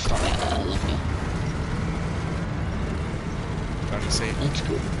 Okay, I'll stop at look here. Trying to see. Let's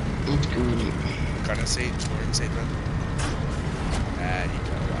go. Let's go in here. Trying to see. Touring see them. Ah, you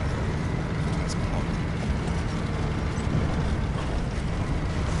go right. That's pop.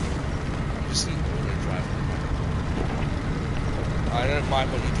 I'm just in auto drive. I don't mind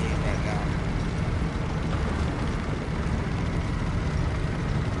what you're doing right now.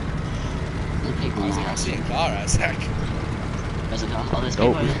 I see a car, Isaac. There's a car. Oh, there's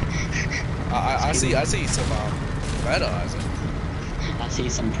people. I see some better, Isaac. I see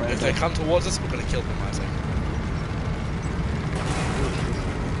some predator. If they come towards us, we're gonna kill them, Isaac.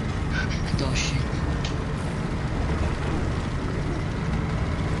 Oh shit.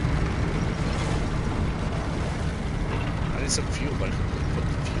 I need some fuel, but I can put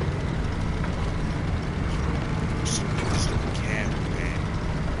the fuel. Just camp, man.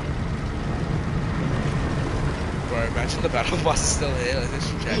 Bro, imagine the battle bus is still here. Like, this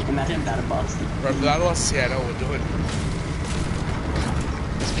should check. Imagine battle bus. Bro, the battle bus is here. I know what we're doing.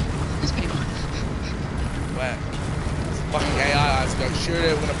 There's people. Where? It's a fucking AI. Let's go shoot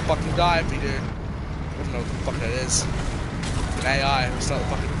it. We're gonna fucking die if we do. I don't know what the fuck that is. An AI. It's not the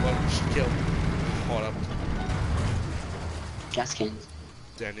fucking one we should kill. Hold up. Gas cans.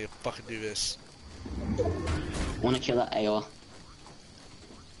 Damn, I need to fucking do this. Wanna kill that AR?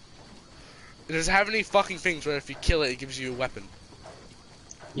 Does it have any fucking things where if you kill it, it gives you a weapon?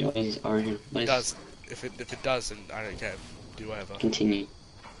 Your origin. It does. If it does, then I don't care. Do whatever. Continue.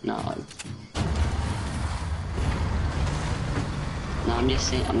 No. No, I'm just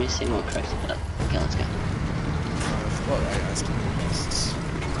seeing what cracks it up. Okay, let's go. I forgot AI's doing the bests.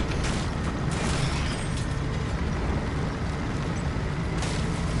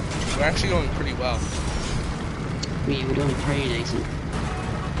 We're actually going pretty well. Yeah, we're doing pretty decent.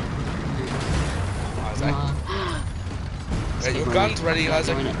 Isaac. Yeah, your gun's ready,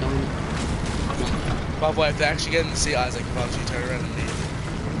 Isaac. Going it. By the way, if they actually get in the seat, Isaac, why don't you turn around and leave?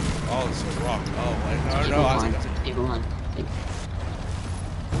 Oh, there's a rock. Oh, wait. No, Isaac. People behind.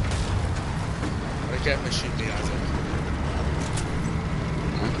 They can't shoot me, Isaac.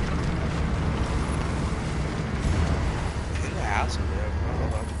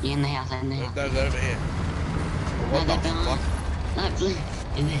 Yeah, in the house, in the No, house. no, they're over here. What No, the they're fuck? behind. No, blue.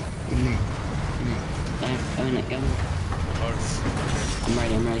 In there. In there. In there. Go in it, go in it. Both. I'm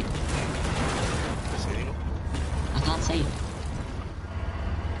ready, I'm ready. See anyone? I can't see.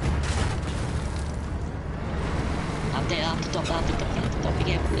 Up there, up the top, up the top, up the top. Be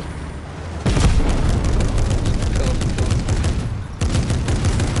careful. Kill him, kill him.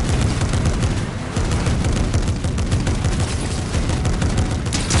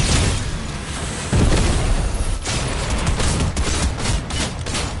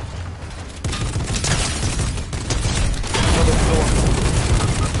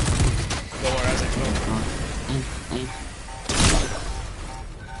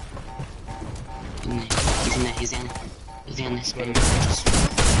 He's in this room.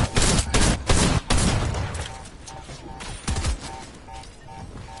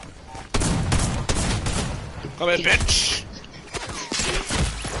 Come here, bitch!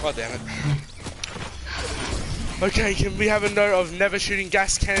 God damn it. Okay, can we have a note of never shooting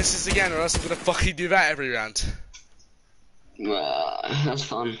gas canisters again, or else I'm gonna fucking do that every round? That's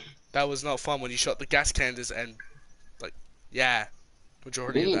fun. That was not fun when you shot the gas canisters and, like, yeah,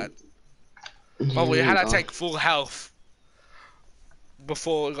 majority of that. But we had to take full health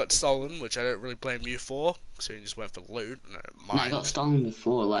before it got stolen, which I don't really blame you for, so you just went for loot, and I don't mind. No, I got stolen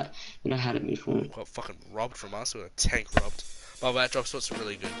before, like, you know, had it before. Got fucking robbed from us, we got a tank robbed. But that drop spot's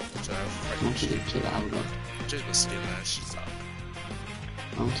really good, so I wanted to kill that outlaw. just gonna steal that shit up.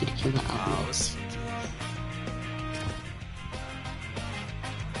 I wanted to kill that outlaw. Oh, let's see.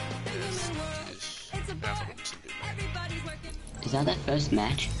 Is that their first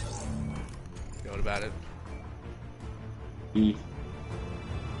match? You know what about it? Hmm.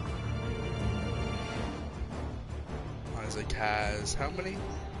 Isaac has how many?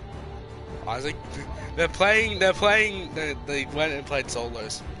 Isaac, they went and played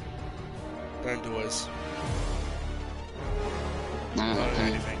solos. Don't duos. No, Don't do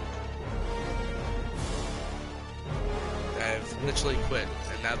anything. They've literally quit,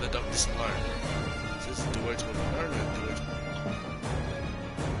 and now the doctor's alone. This is duo tournament. I don't know duo tournament.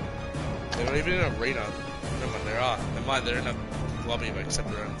 They're not even in an arena. Never mind, they are. Never mind, they're in a lobby, but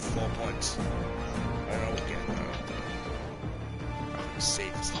except they're on 4 points. I don't know what game they're on. I can see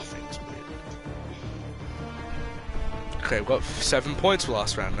this thing. It's weird. Okay, we've got 7 points for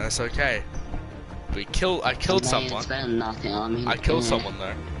last round. That's okay. I killed someone. It's better than nothing. I mean, I killed someone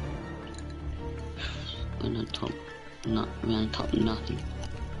though. We're on top. We're on top of nothing.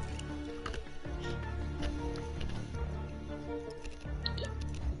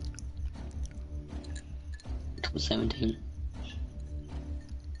 Top 17.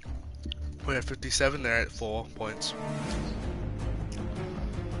 We're at 57. They're at 4 points.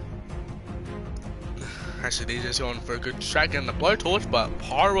 Actually, DJ's going for a good strike and the blowtorch, but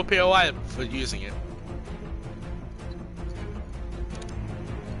horrible POI for using it.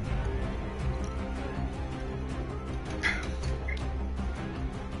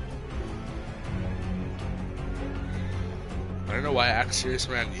 I don't know why I act serious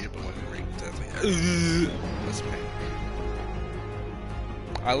around you, but when the ring does, like, that's me.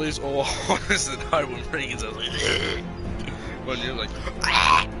 I lose all honest and hope when Regan's like, when you're like,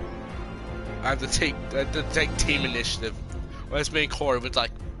 I have to take team initiative. When it's me and Corey, it's like,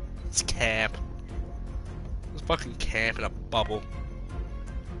 it's camp. It's fucking camp in a bubble.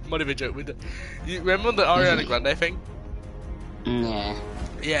 I'm not even joking. You remember the Ariana Grande thing? Yeah.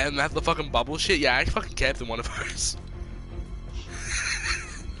 Yeah, and they have the fucking bubble shit. Yeah, I fucking camped in one of those.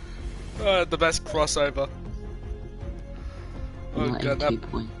 The best crossover. Oh god, that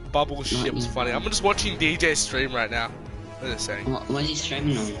bubble shit was funny. I'm just watching DJ stream right now. What are they saying? What is he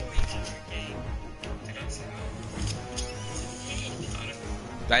streaming on?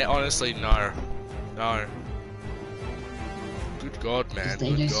 They honestly know. No. Good god, man. They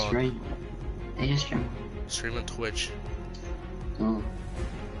Good just god. stream. They just stream. Stream on Twitch. Oh.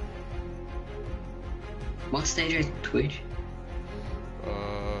 What stage is Twitch?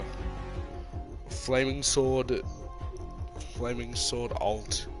 Flaming Sword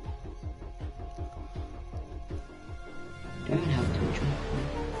alt. Don't even have Twitch.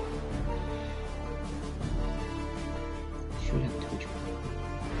 Should have Twitch.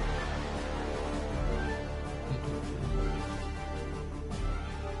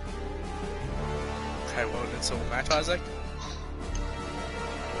 Okay, well, it's a match, Isaac.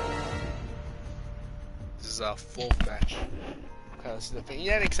 This is our 4th match. Okay, this is the thing.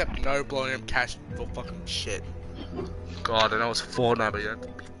 Yeah, except no blowing up cash for fucking shit. God, I know it's Fortnite, but you have to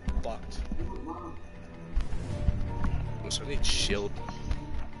be fucked. Also, I need shield.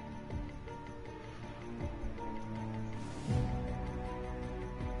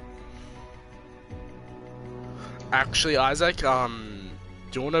 Actually, Isaac, do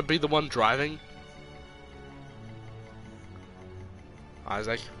you want to be the one driving?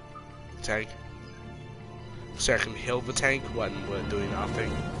 Isaac, tank. So I can heal the tank when we're doing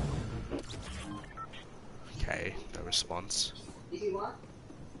nothing. Okay, no response. You what?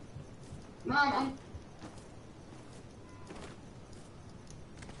 Mom,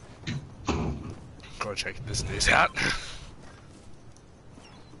 Go check this news out.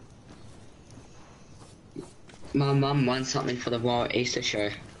 My mum wants something for the Royal Easter show.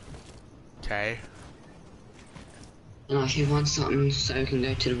 Okay. No, she wants something so we can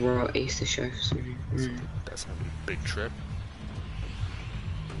go to the Royal Easter show. So, That's gonna be a big trip.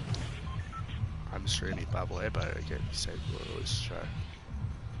 I'm just really bubble air, but again, you say Royal Easter show.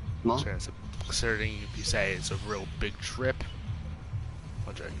 what? So it's considering if you say it's a real big trip.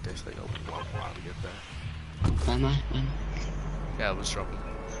 I'm joking, it takes like a while to get there. Am I? Yeah, let's drop it.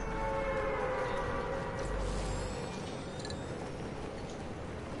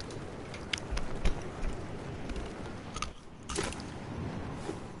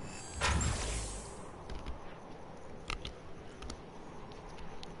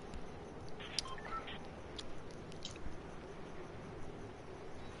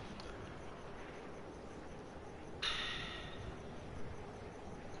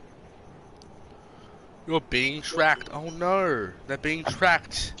 You're being tracked. Oh no, they're being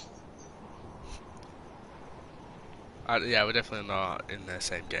tracked. Yeah, we're definitely not in the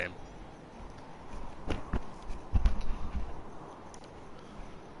same game.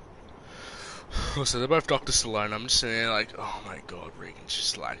 So they're both Dr. Stallone. I'm just sitting there like, oh my god, Regan's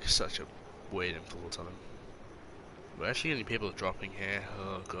just like such a weird influence on him. We're actually getting people dropping here.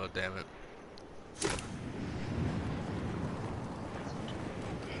 Oh god damn it.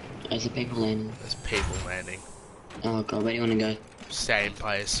 There's people landing. There's people landing. Oh god, where do you want to go? Same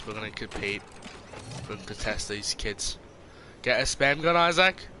place. We're gonna compete. We're gonna test these kids. Get a spam gun,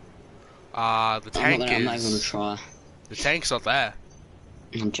 Isaac. The tank I'm not gonna try. The tank's not there.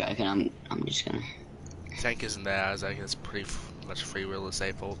 I'm joking. I'm just gonna. The tank isn't there, Isaac. It's pretty much free real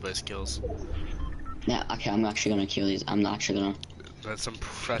estate for all those kills. Yeah. Okay. I'm actually gonna kill these. I'm not actually gonna. That's some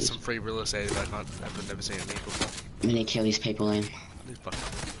free real estate that I've never seen in me before. I'm gonna kill these people in.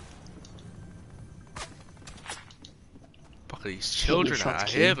 Fuck these children, I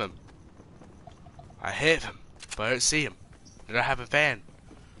hear them. I hear them, but I don't see them. I don't have a van.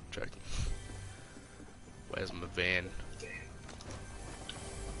 Joking. Where's my van?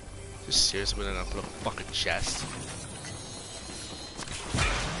 Just seriously, we're gonna put a fucking chest.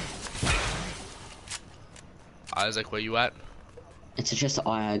 Isaac, where you at? It's just an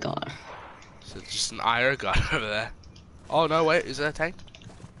IO guy. So it's just an IO guy over there. Oh no, wait, is that a tank?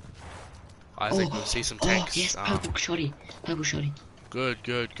 Isaac, we'll see some tanks. Oh yes, purple shotty. Purple shotty. Good.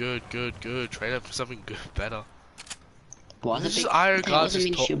 Trade up for something good, better. Why is this it big? IO guards That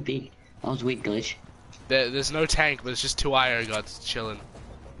just should be. That was weird glitch. There's no tank, but it's just two IO guards chilling.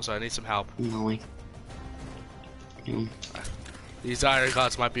 So I need some help. No. Yeah. These IO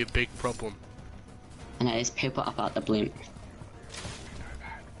guards might be a big problem. And there's people up at the blimp.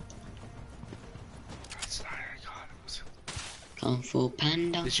 That's an IO guard. Kung Fu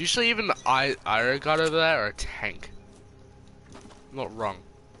Panda. There's usually even the IO guard over there or a tank. I'm not wrong.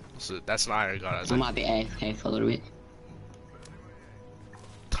 So that's an IO guard. I might be AFK for a little bit.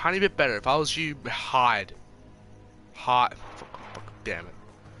 Tiny bit better. If I was you, hide. Hide. Fuck, damn it.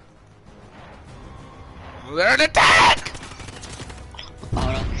 They're in a tank!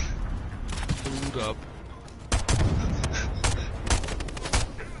 Hold up. Hold up.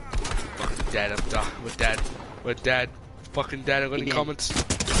 Fucking dead, I'm done. We're dead. We're dead. Fucking dead. I've got any comments?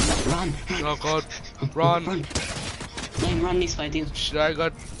 Run! Oh god. Run! Run! No, run this way, dude. Shit, I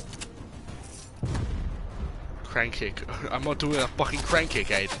got... Crank kick. I'm not doing a fucking crank kick,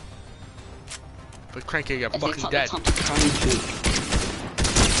 Aiden. But crank kick, I'm fucking dead.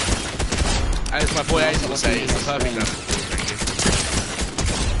 As my boy Aiden will say, it's the perfect gun.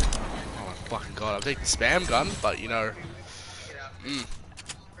 Oh my fucking god, I'll take the spam gun, but you know... You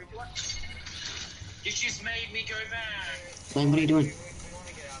just made me go mad. Wayne, what are you doing? No,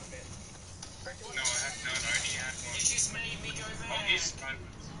 I have no. You just made me go mad.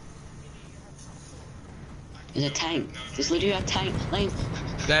 There's a tank. There's literally a tank. Lane.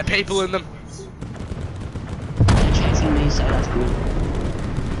 There are people in them. They're chasing me, so that's good.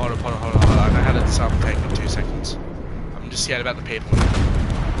 Hold on. I know how to disarm the tank in 2 seconds. I'm just scared about the people in them.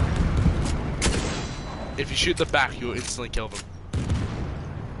 If you shoot the back, you'll instantly kill them.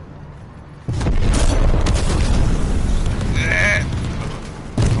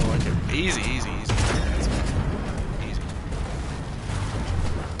 Oh, okay. Easy. Easy.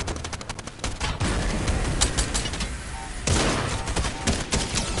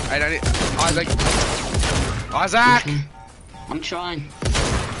 I don't need Isaac. Isaac! I'm trying.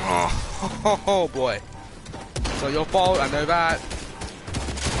 Oh boy. It's not your fault, I know that.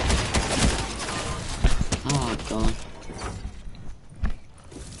 Oh god.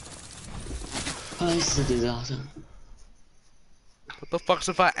 Oh, this is a disaster. What the fuck's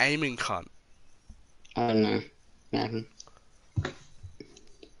with that aiming cunt? I don't know. Nothing.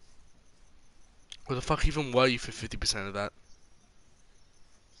 Where the fuck even were you for 50% of that?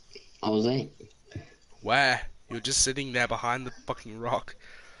 I was 8. Where? You're just sitting there behind the fucking rock.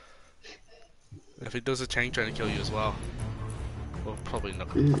 If it does a tank trying to kill you as well. Well, probably not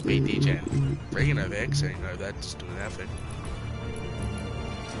gonna be DJ. Regan over there, so you know that, just doing their thing.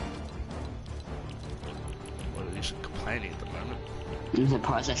 Well, at least complaining at the moment. I'm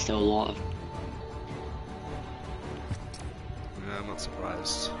surprised they're still alive. No, I'm not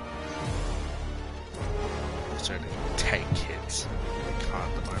surprised. I'm trying to take kids. They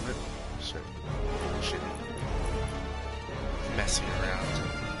can't at the moment. So, shit. Messing around.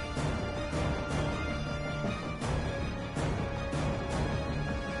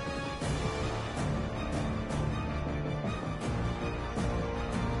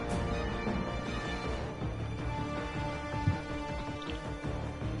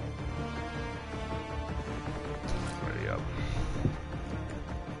 Ready up.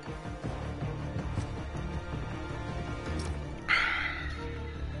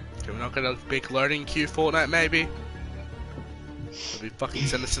 Okay, we're not gonna big loading queue Fortnite maybe? Be fucking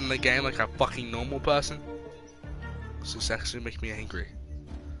send us in the game like a fucking normal person. So it's actually make me angry.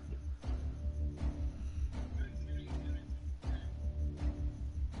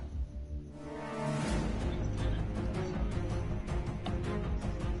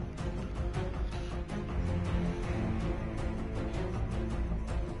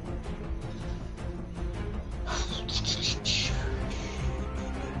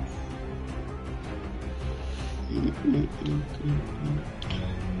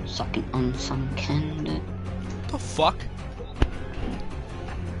 Sucking on some candy. What the fuck?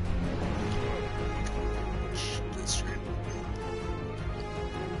 That's right.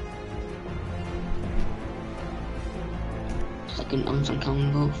 Sucking on some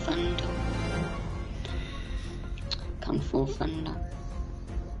Kung Fu Thunder. Kung Fu Thunder.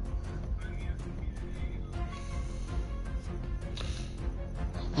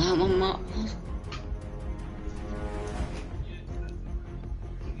 I'm on my...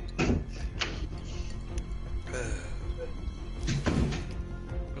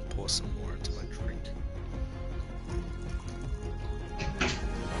 Pour some more into my drink.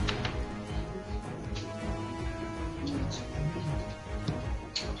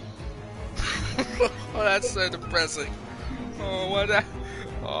 Oh, that's so depressing. Oh, what a...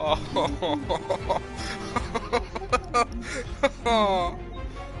 Oh.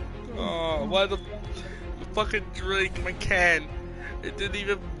 Oh, why the fucking drink my can? It didn't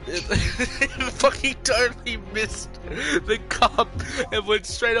even... It fucking totally missed the cup and went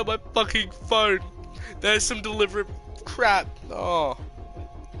straight on my fucking phone. There's some deliberate crap. Oh.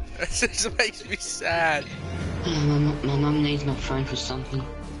 That just makes me sad. My mum needs my phone for something.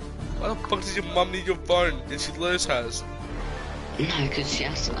 Why the fuck does your mum need your phone? Did she lose hers? No, because she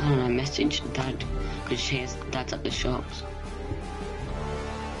has to, I don't know, message dad. Because she has dad's at the shops.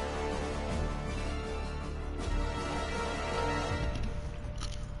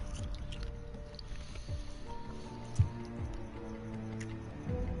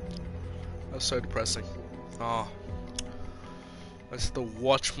 That's so depressing. Oh. I just had to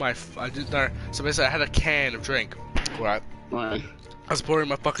watch my... I didn't know. So basically I had a can of drink. Right. What? I was pouring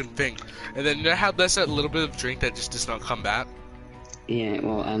my fucking thing. And then you know how there's that little bit of drink that just does not come back? Yeah,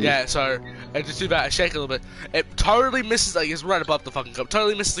 well, yeah, so I just do that, I shake a little bit. It totally misses, like, it's right above the fucking cup.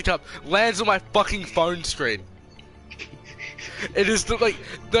 Totally misses the cup, lands on my fucking phone screen. It is, like,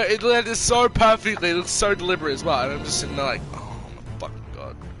 it landed so perfectly, it looks so deliberate as well. And I'm just sitting there like, oh my fucking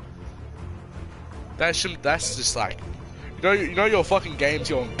god. That's just like, you know your fucking game's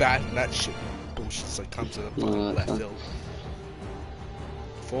going bad and that shit bullshit just like comes to the fucking left field.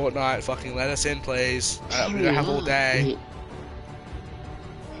 Fortnite, fucking let us in, please. We don't have all day.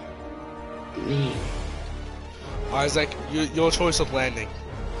 Isaac, your choice of landing.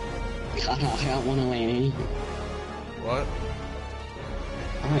 I don't want to land anything. What?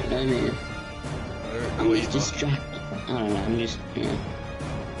 I don't know, man. I don't know I'm what just you distracted. I don't know, I'm just, yeah.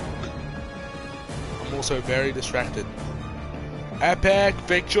 I'm also very distracted. Epic,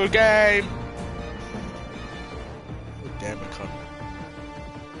 fix your game! Oh, damn it, cunt.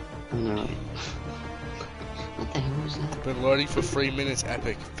 No. What the hell was that? Been loading for 3 minutes,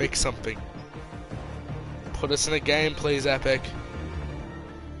 Epic. Fix something. Put us in a game, please, Epic.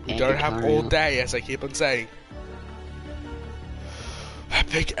 We don't have all day, as I keep on saying.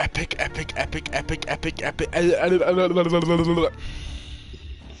 Epic, epic, epic, epic, epic, epic, epic.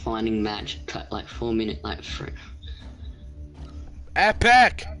 Finding match cut like 4 minutes, like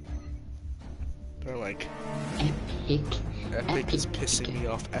Epic! Don't like. Epic. Epic is pissing me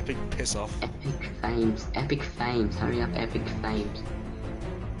off. Epic piss off. Epic fames. Epic fames. Hurry up, epic fames.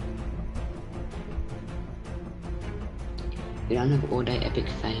 We don't have all day epic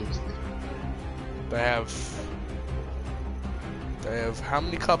fames. They have how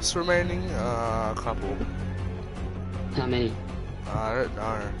many cups remaining? A couple. How many? I don't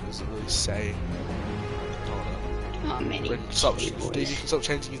know. It doesn't really say. How many? Dude, you can stop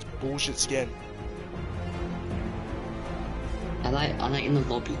changing his bullshit skin. Are they in the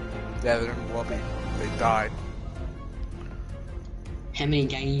lobby? Yeah, they're in the lobby. They died. How many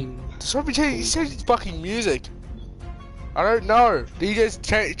games? Stop changing. He's changing his fucking music. I don't know. DJ's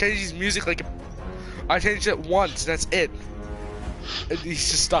changed his music like. I changed it once. That's it. And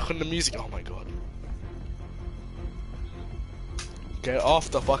he's just stuck on the music. Oh my god. Get off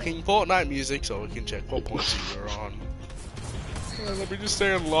the fucking Fortnite music so we can check what points you're on. Let me just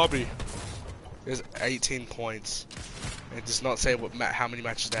stay in lobby. There's 18 points. It does not say what how many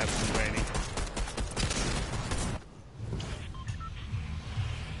matches they have remaining.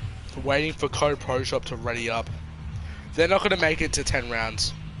 Waiting for Code Pro Shop to ready up. They're not gonna make it to 10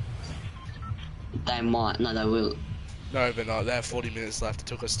 rounds. They might. No, they will. No, they're not. They have 40 minutes left. It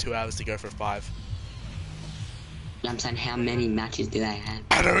took us 2 hours to go for 5. I'm saying, how many matches do they have?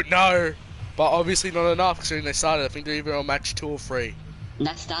 I don't know, but obviously not enough considering they started. I think they're either on match 2 or 3.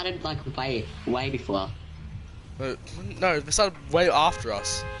 That started like way before. No, they started way after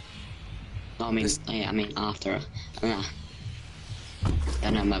us. I mean, yeah, I mean after. Don't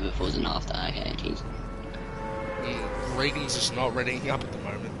know, maybe before and after. Okay, jeez. Reagan's just not readying up at the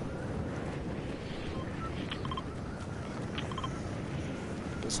moment.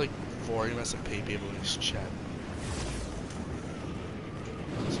 There's like 40 SMP people in this chat.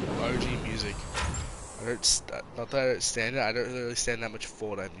 Some OG music. Not that I don't stand it, I don't really stand that much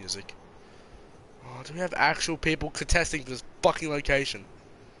Fortnite music. Oh, do we have actual people contesting for this fucking location?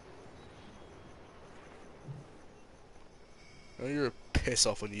 Oh, you're a piss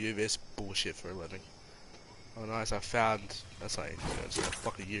off when you do this bullshit for a living. Oh nice, I found... That's not anything, what the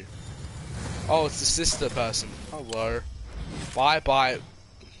fuck are you? Oh, it's the sister person. Hello. Bye.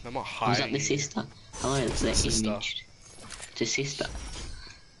 I'm not hiding. Was that the sister? Hello, it's the sister. image. It's a sister.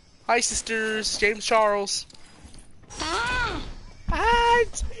 Hi sisters, James Charles. Ah!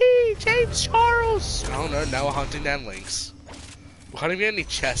 It's me, James Charles. Oh no, now we're hunting down links. We can't even get any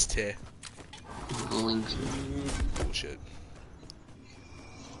chests here. Links. Bullshit.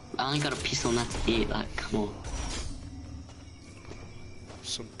 I only got a pistol and that's it, like, come on.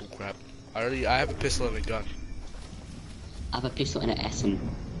 Some bullcrap. I have a pistol and a gun. I have a pistol and an SM.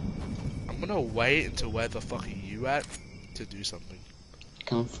 I'm gonna wait until where the fuck are you at to do something.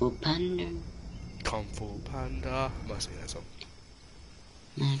 Kung Fu Panda. Kung Fu Panda. Must be that song.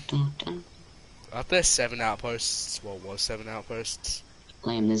 Liam, Aren't there 7 outposts? Well, was 7 outposts?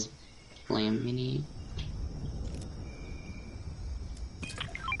 there's Liam Mini.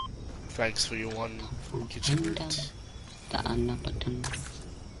 Thanks for your one kitchen route.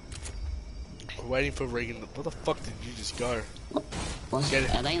 We're waiting for Regan. Where the fuck did you just go? What?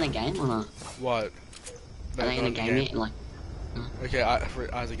 Are they in the game or not? What? No, Are they in the game yet? Like, okay,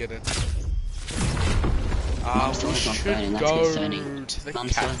 Isaac, get in. Mum We still has my should phone and that's go concerning. to the Mum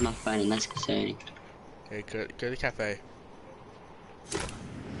still has my phone and that's concerning. Okay, go to the cafe.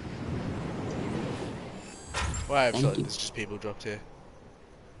 Well, I feel like there's just people dropped here.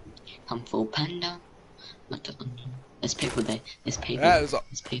 Kung Fu Panda. There's people there. There's people. Yeah,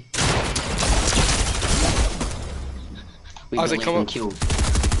 there's people. We Isaac, come on. kill. We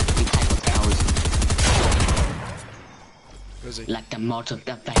take the powers. Where is he? Like the mod of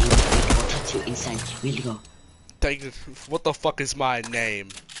the vein. We go touch you inside. Really go. What the fuck is my name?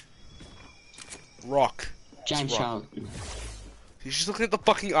 Rock. James Charles. He's just looking at the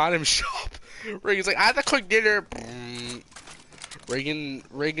fucking item shop. Regan's like, I had to cook dinner. Regan,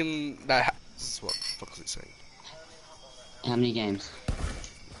 this is what the fuck is it saying? How many games?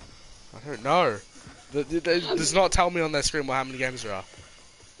 I don't know. It does not tell me on their screen how many games there are.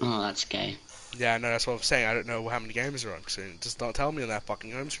 Oh, that's gay. Yeah, no, that's what I'm saying. I don't know how many games are on screen. It does not tell me on that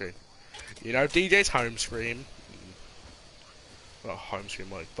fucking home screen. You know, DJ's home screen. Not home screen,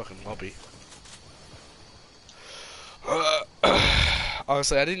 like fucking lobby.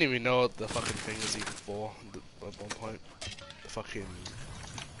 Honestly, I didn't even know what the fucking thing was even for at one point. The fucking...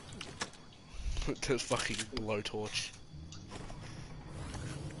 the fucking blowtorch.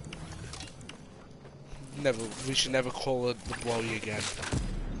 We should never call it the blowy again.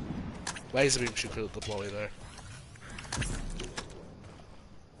 Laser beam should call it the blowy though.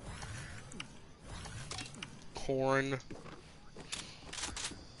 Corn.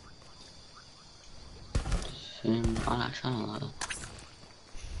 I actually don't like that.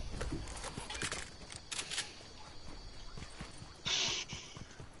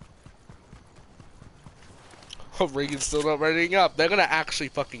 Oh, Regan's still not readying up. They're gonna actually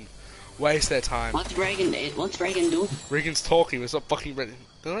fucking waste their time. What's Reagan doing? Regan's talking, it's not fucking ready.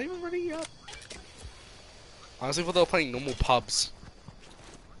 They're not even readying up. Honestly, I thought they were playing normal pubs.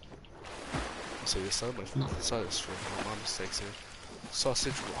 So there's so much sausage from my mistakes here.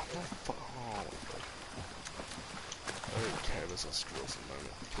 Sausage rock. Oh my god. I don't care about sausage rolls at the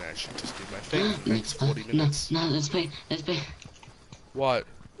moment. Can I actually just do my thing? Next 40 minutes. No, let's play. What?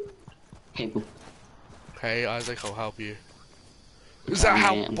 Cable. Okay, Isaac, I'll help you. Is that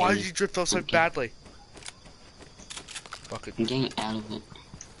how? Why did you drift off so badly? Fuck it. I'm getting out of it.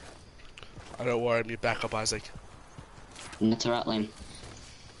 I don't worry, I'm your backup, Isaac. And that's alright, Liam.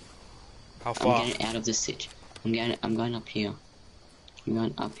 How far? I'm getting out of this sitch. I'm going up here. I'm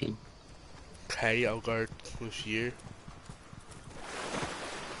going up here. Okay, I'll go with you.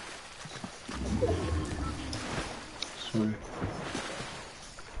 So.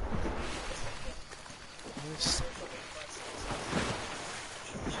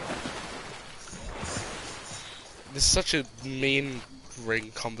 This is such a mean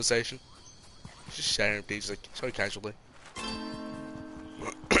ring conversation. Just sharing these like so casually.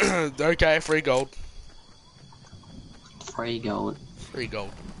 Okay, free gold. Free gold. Free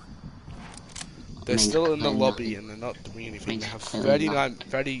gold. They're still in the lobby and they're not doing anything. They have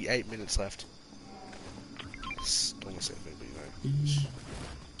 38 minutes left. Don't want to say anything, but you know.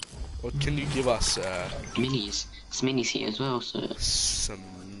 What can you give us? Minis. There's minis here as well, so. Some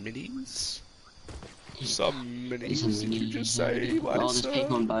minis? Some minis, did you just say? Oh, there's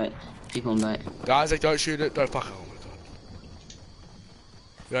people on boat. People on boat. Guys, like, don't shoot it. Don't fuck it. Oh my god.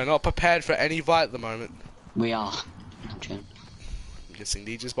 We are not prepared for any fight at the moment. We are. I'm guessing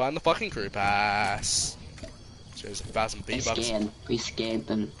DJ's buying the fucking crew pass. Shows 1,000 V-Bucks. We scared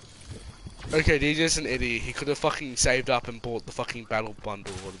them. Okay, DJ's an idiot. He could have fucking saved up and bought the fucking battle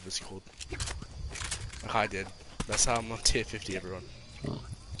bundle, whatever it's called. Like I did. That's how I'm on tier 50, everyone. Oh.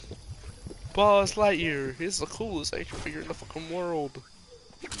 Buzz Lightyear, he's the coolest action figure in the fucking world.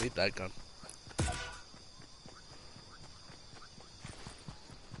 I need that gun.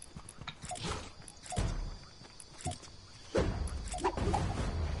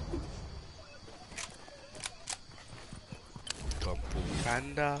 Kung Fu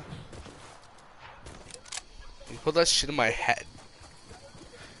Panda. You put that shit in my head.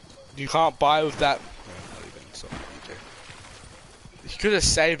 You can't buy with that. No, not even. So, okay. You could have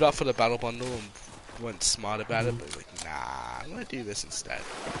saved up for the battle bundle and went smart about it, but like, nah, I'm gonna do this instead.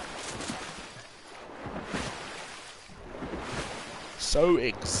 So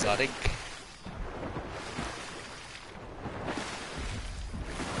exotic.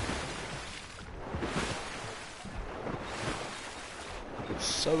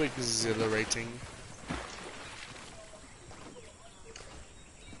 So exhilarating.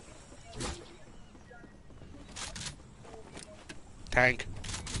 Tank.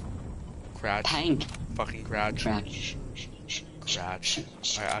 Crouch. Tank. Fucking crouch. Crouch. Crouch.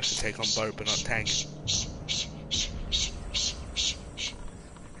 I should take on boat, but not tank.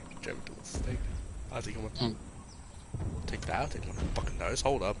 Jump to the stick. I'll take one. Tank. Take that. I'll take one. Fucking nose.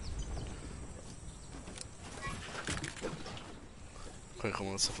 Hold up. Quick, come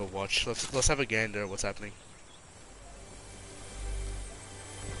on, let's have a watch. Let's have a gander at what's happening.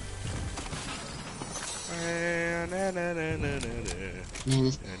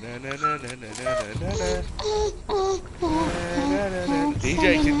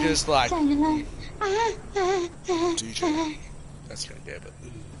 DJ can just like DJ. That's gonna get it.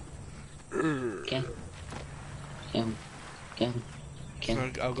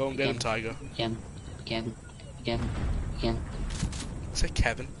 Kevin. I'll go and get him, Tiger. Kevin. Say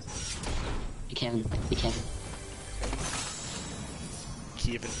Kevin. Kevin.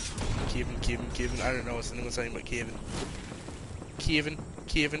 Kevin. I don't know what's anyone saying, but Kevin.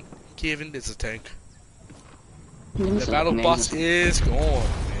 Kevin is a tank. The battle bus is gone,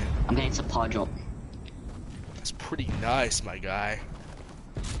 man. I'm getting supply drop. That's pretty nice, my guy.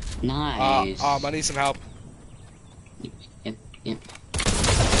 Nice. I need some help. Yep.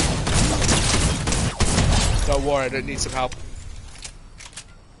 Don't worry, I don't need some help.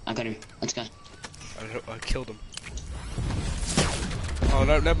 I got him. Let's go. I killed him. Oh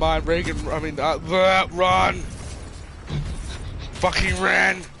no, never mind. Reagan, run! Fucking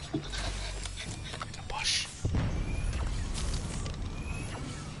ran!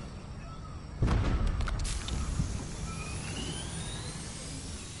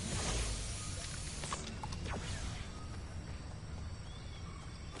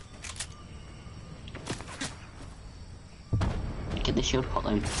 Get the shield pot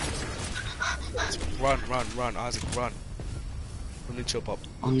then. Run, Isaac, run. We need chill pop.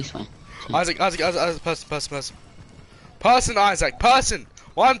 On this way. Isaac, person. Person, Isaac, person!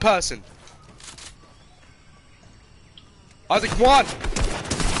 One person! Isaac, one!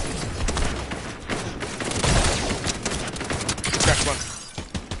 Crash one.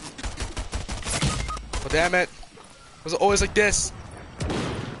 Oh, damn it. Was it always like this?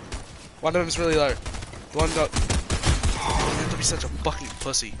 One of them's really low. The one got... Oh, you have to be such a fucking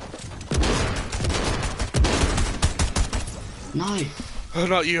pussy. No. Oh,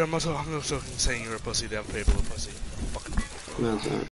 not you, I'm not talking saying you're a pussy, them people are pussy. Fucking... No, it's not.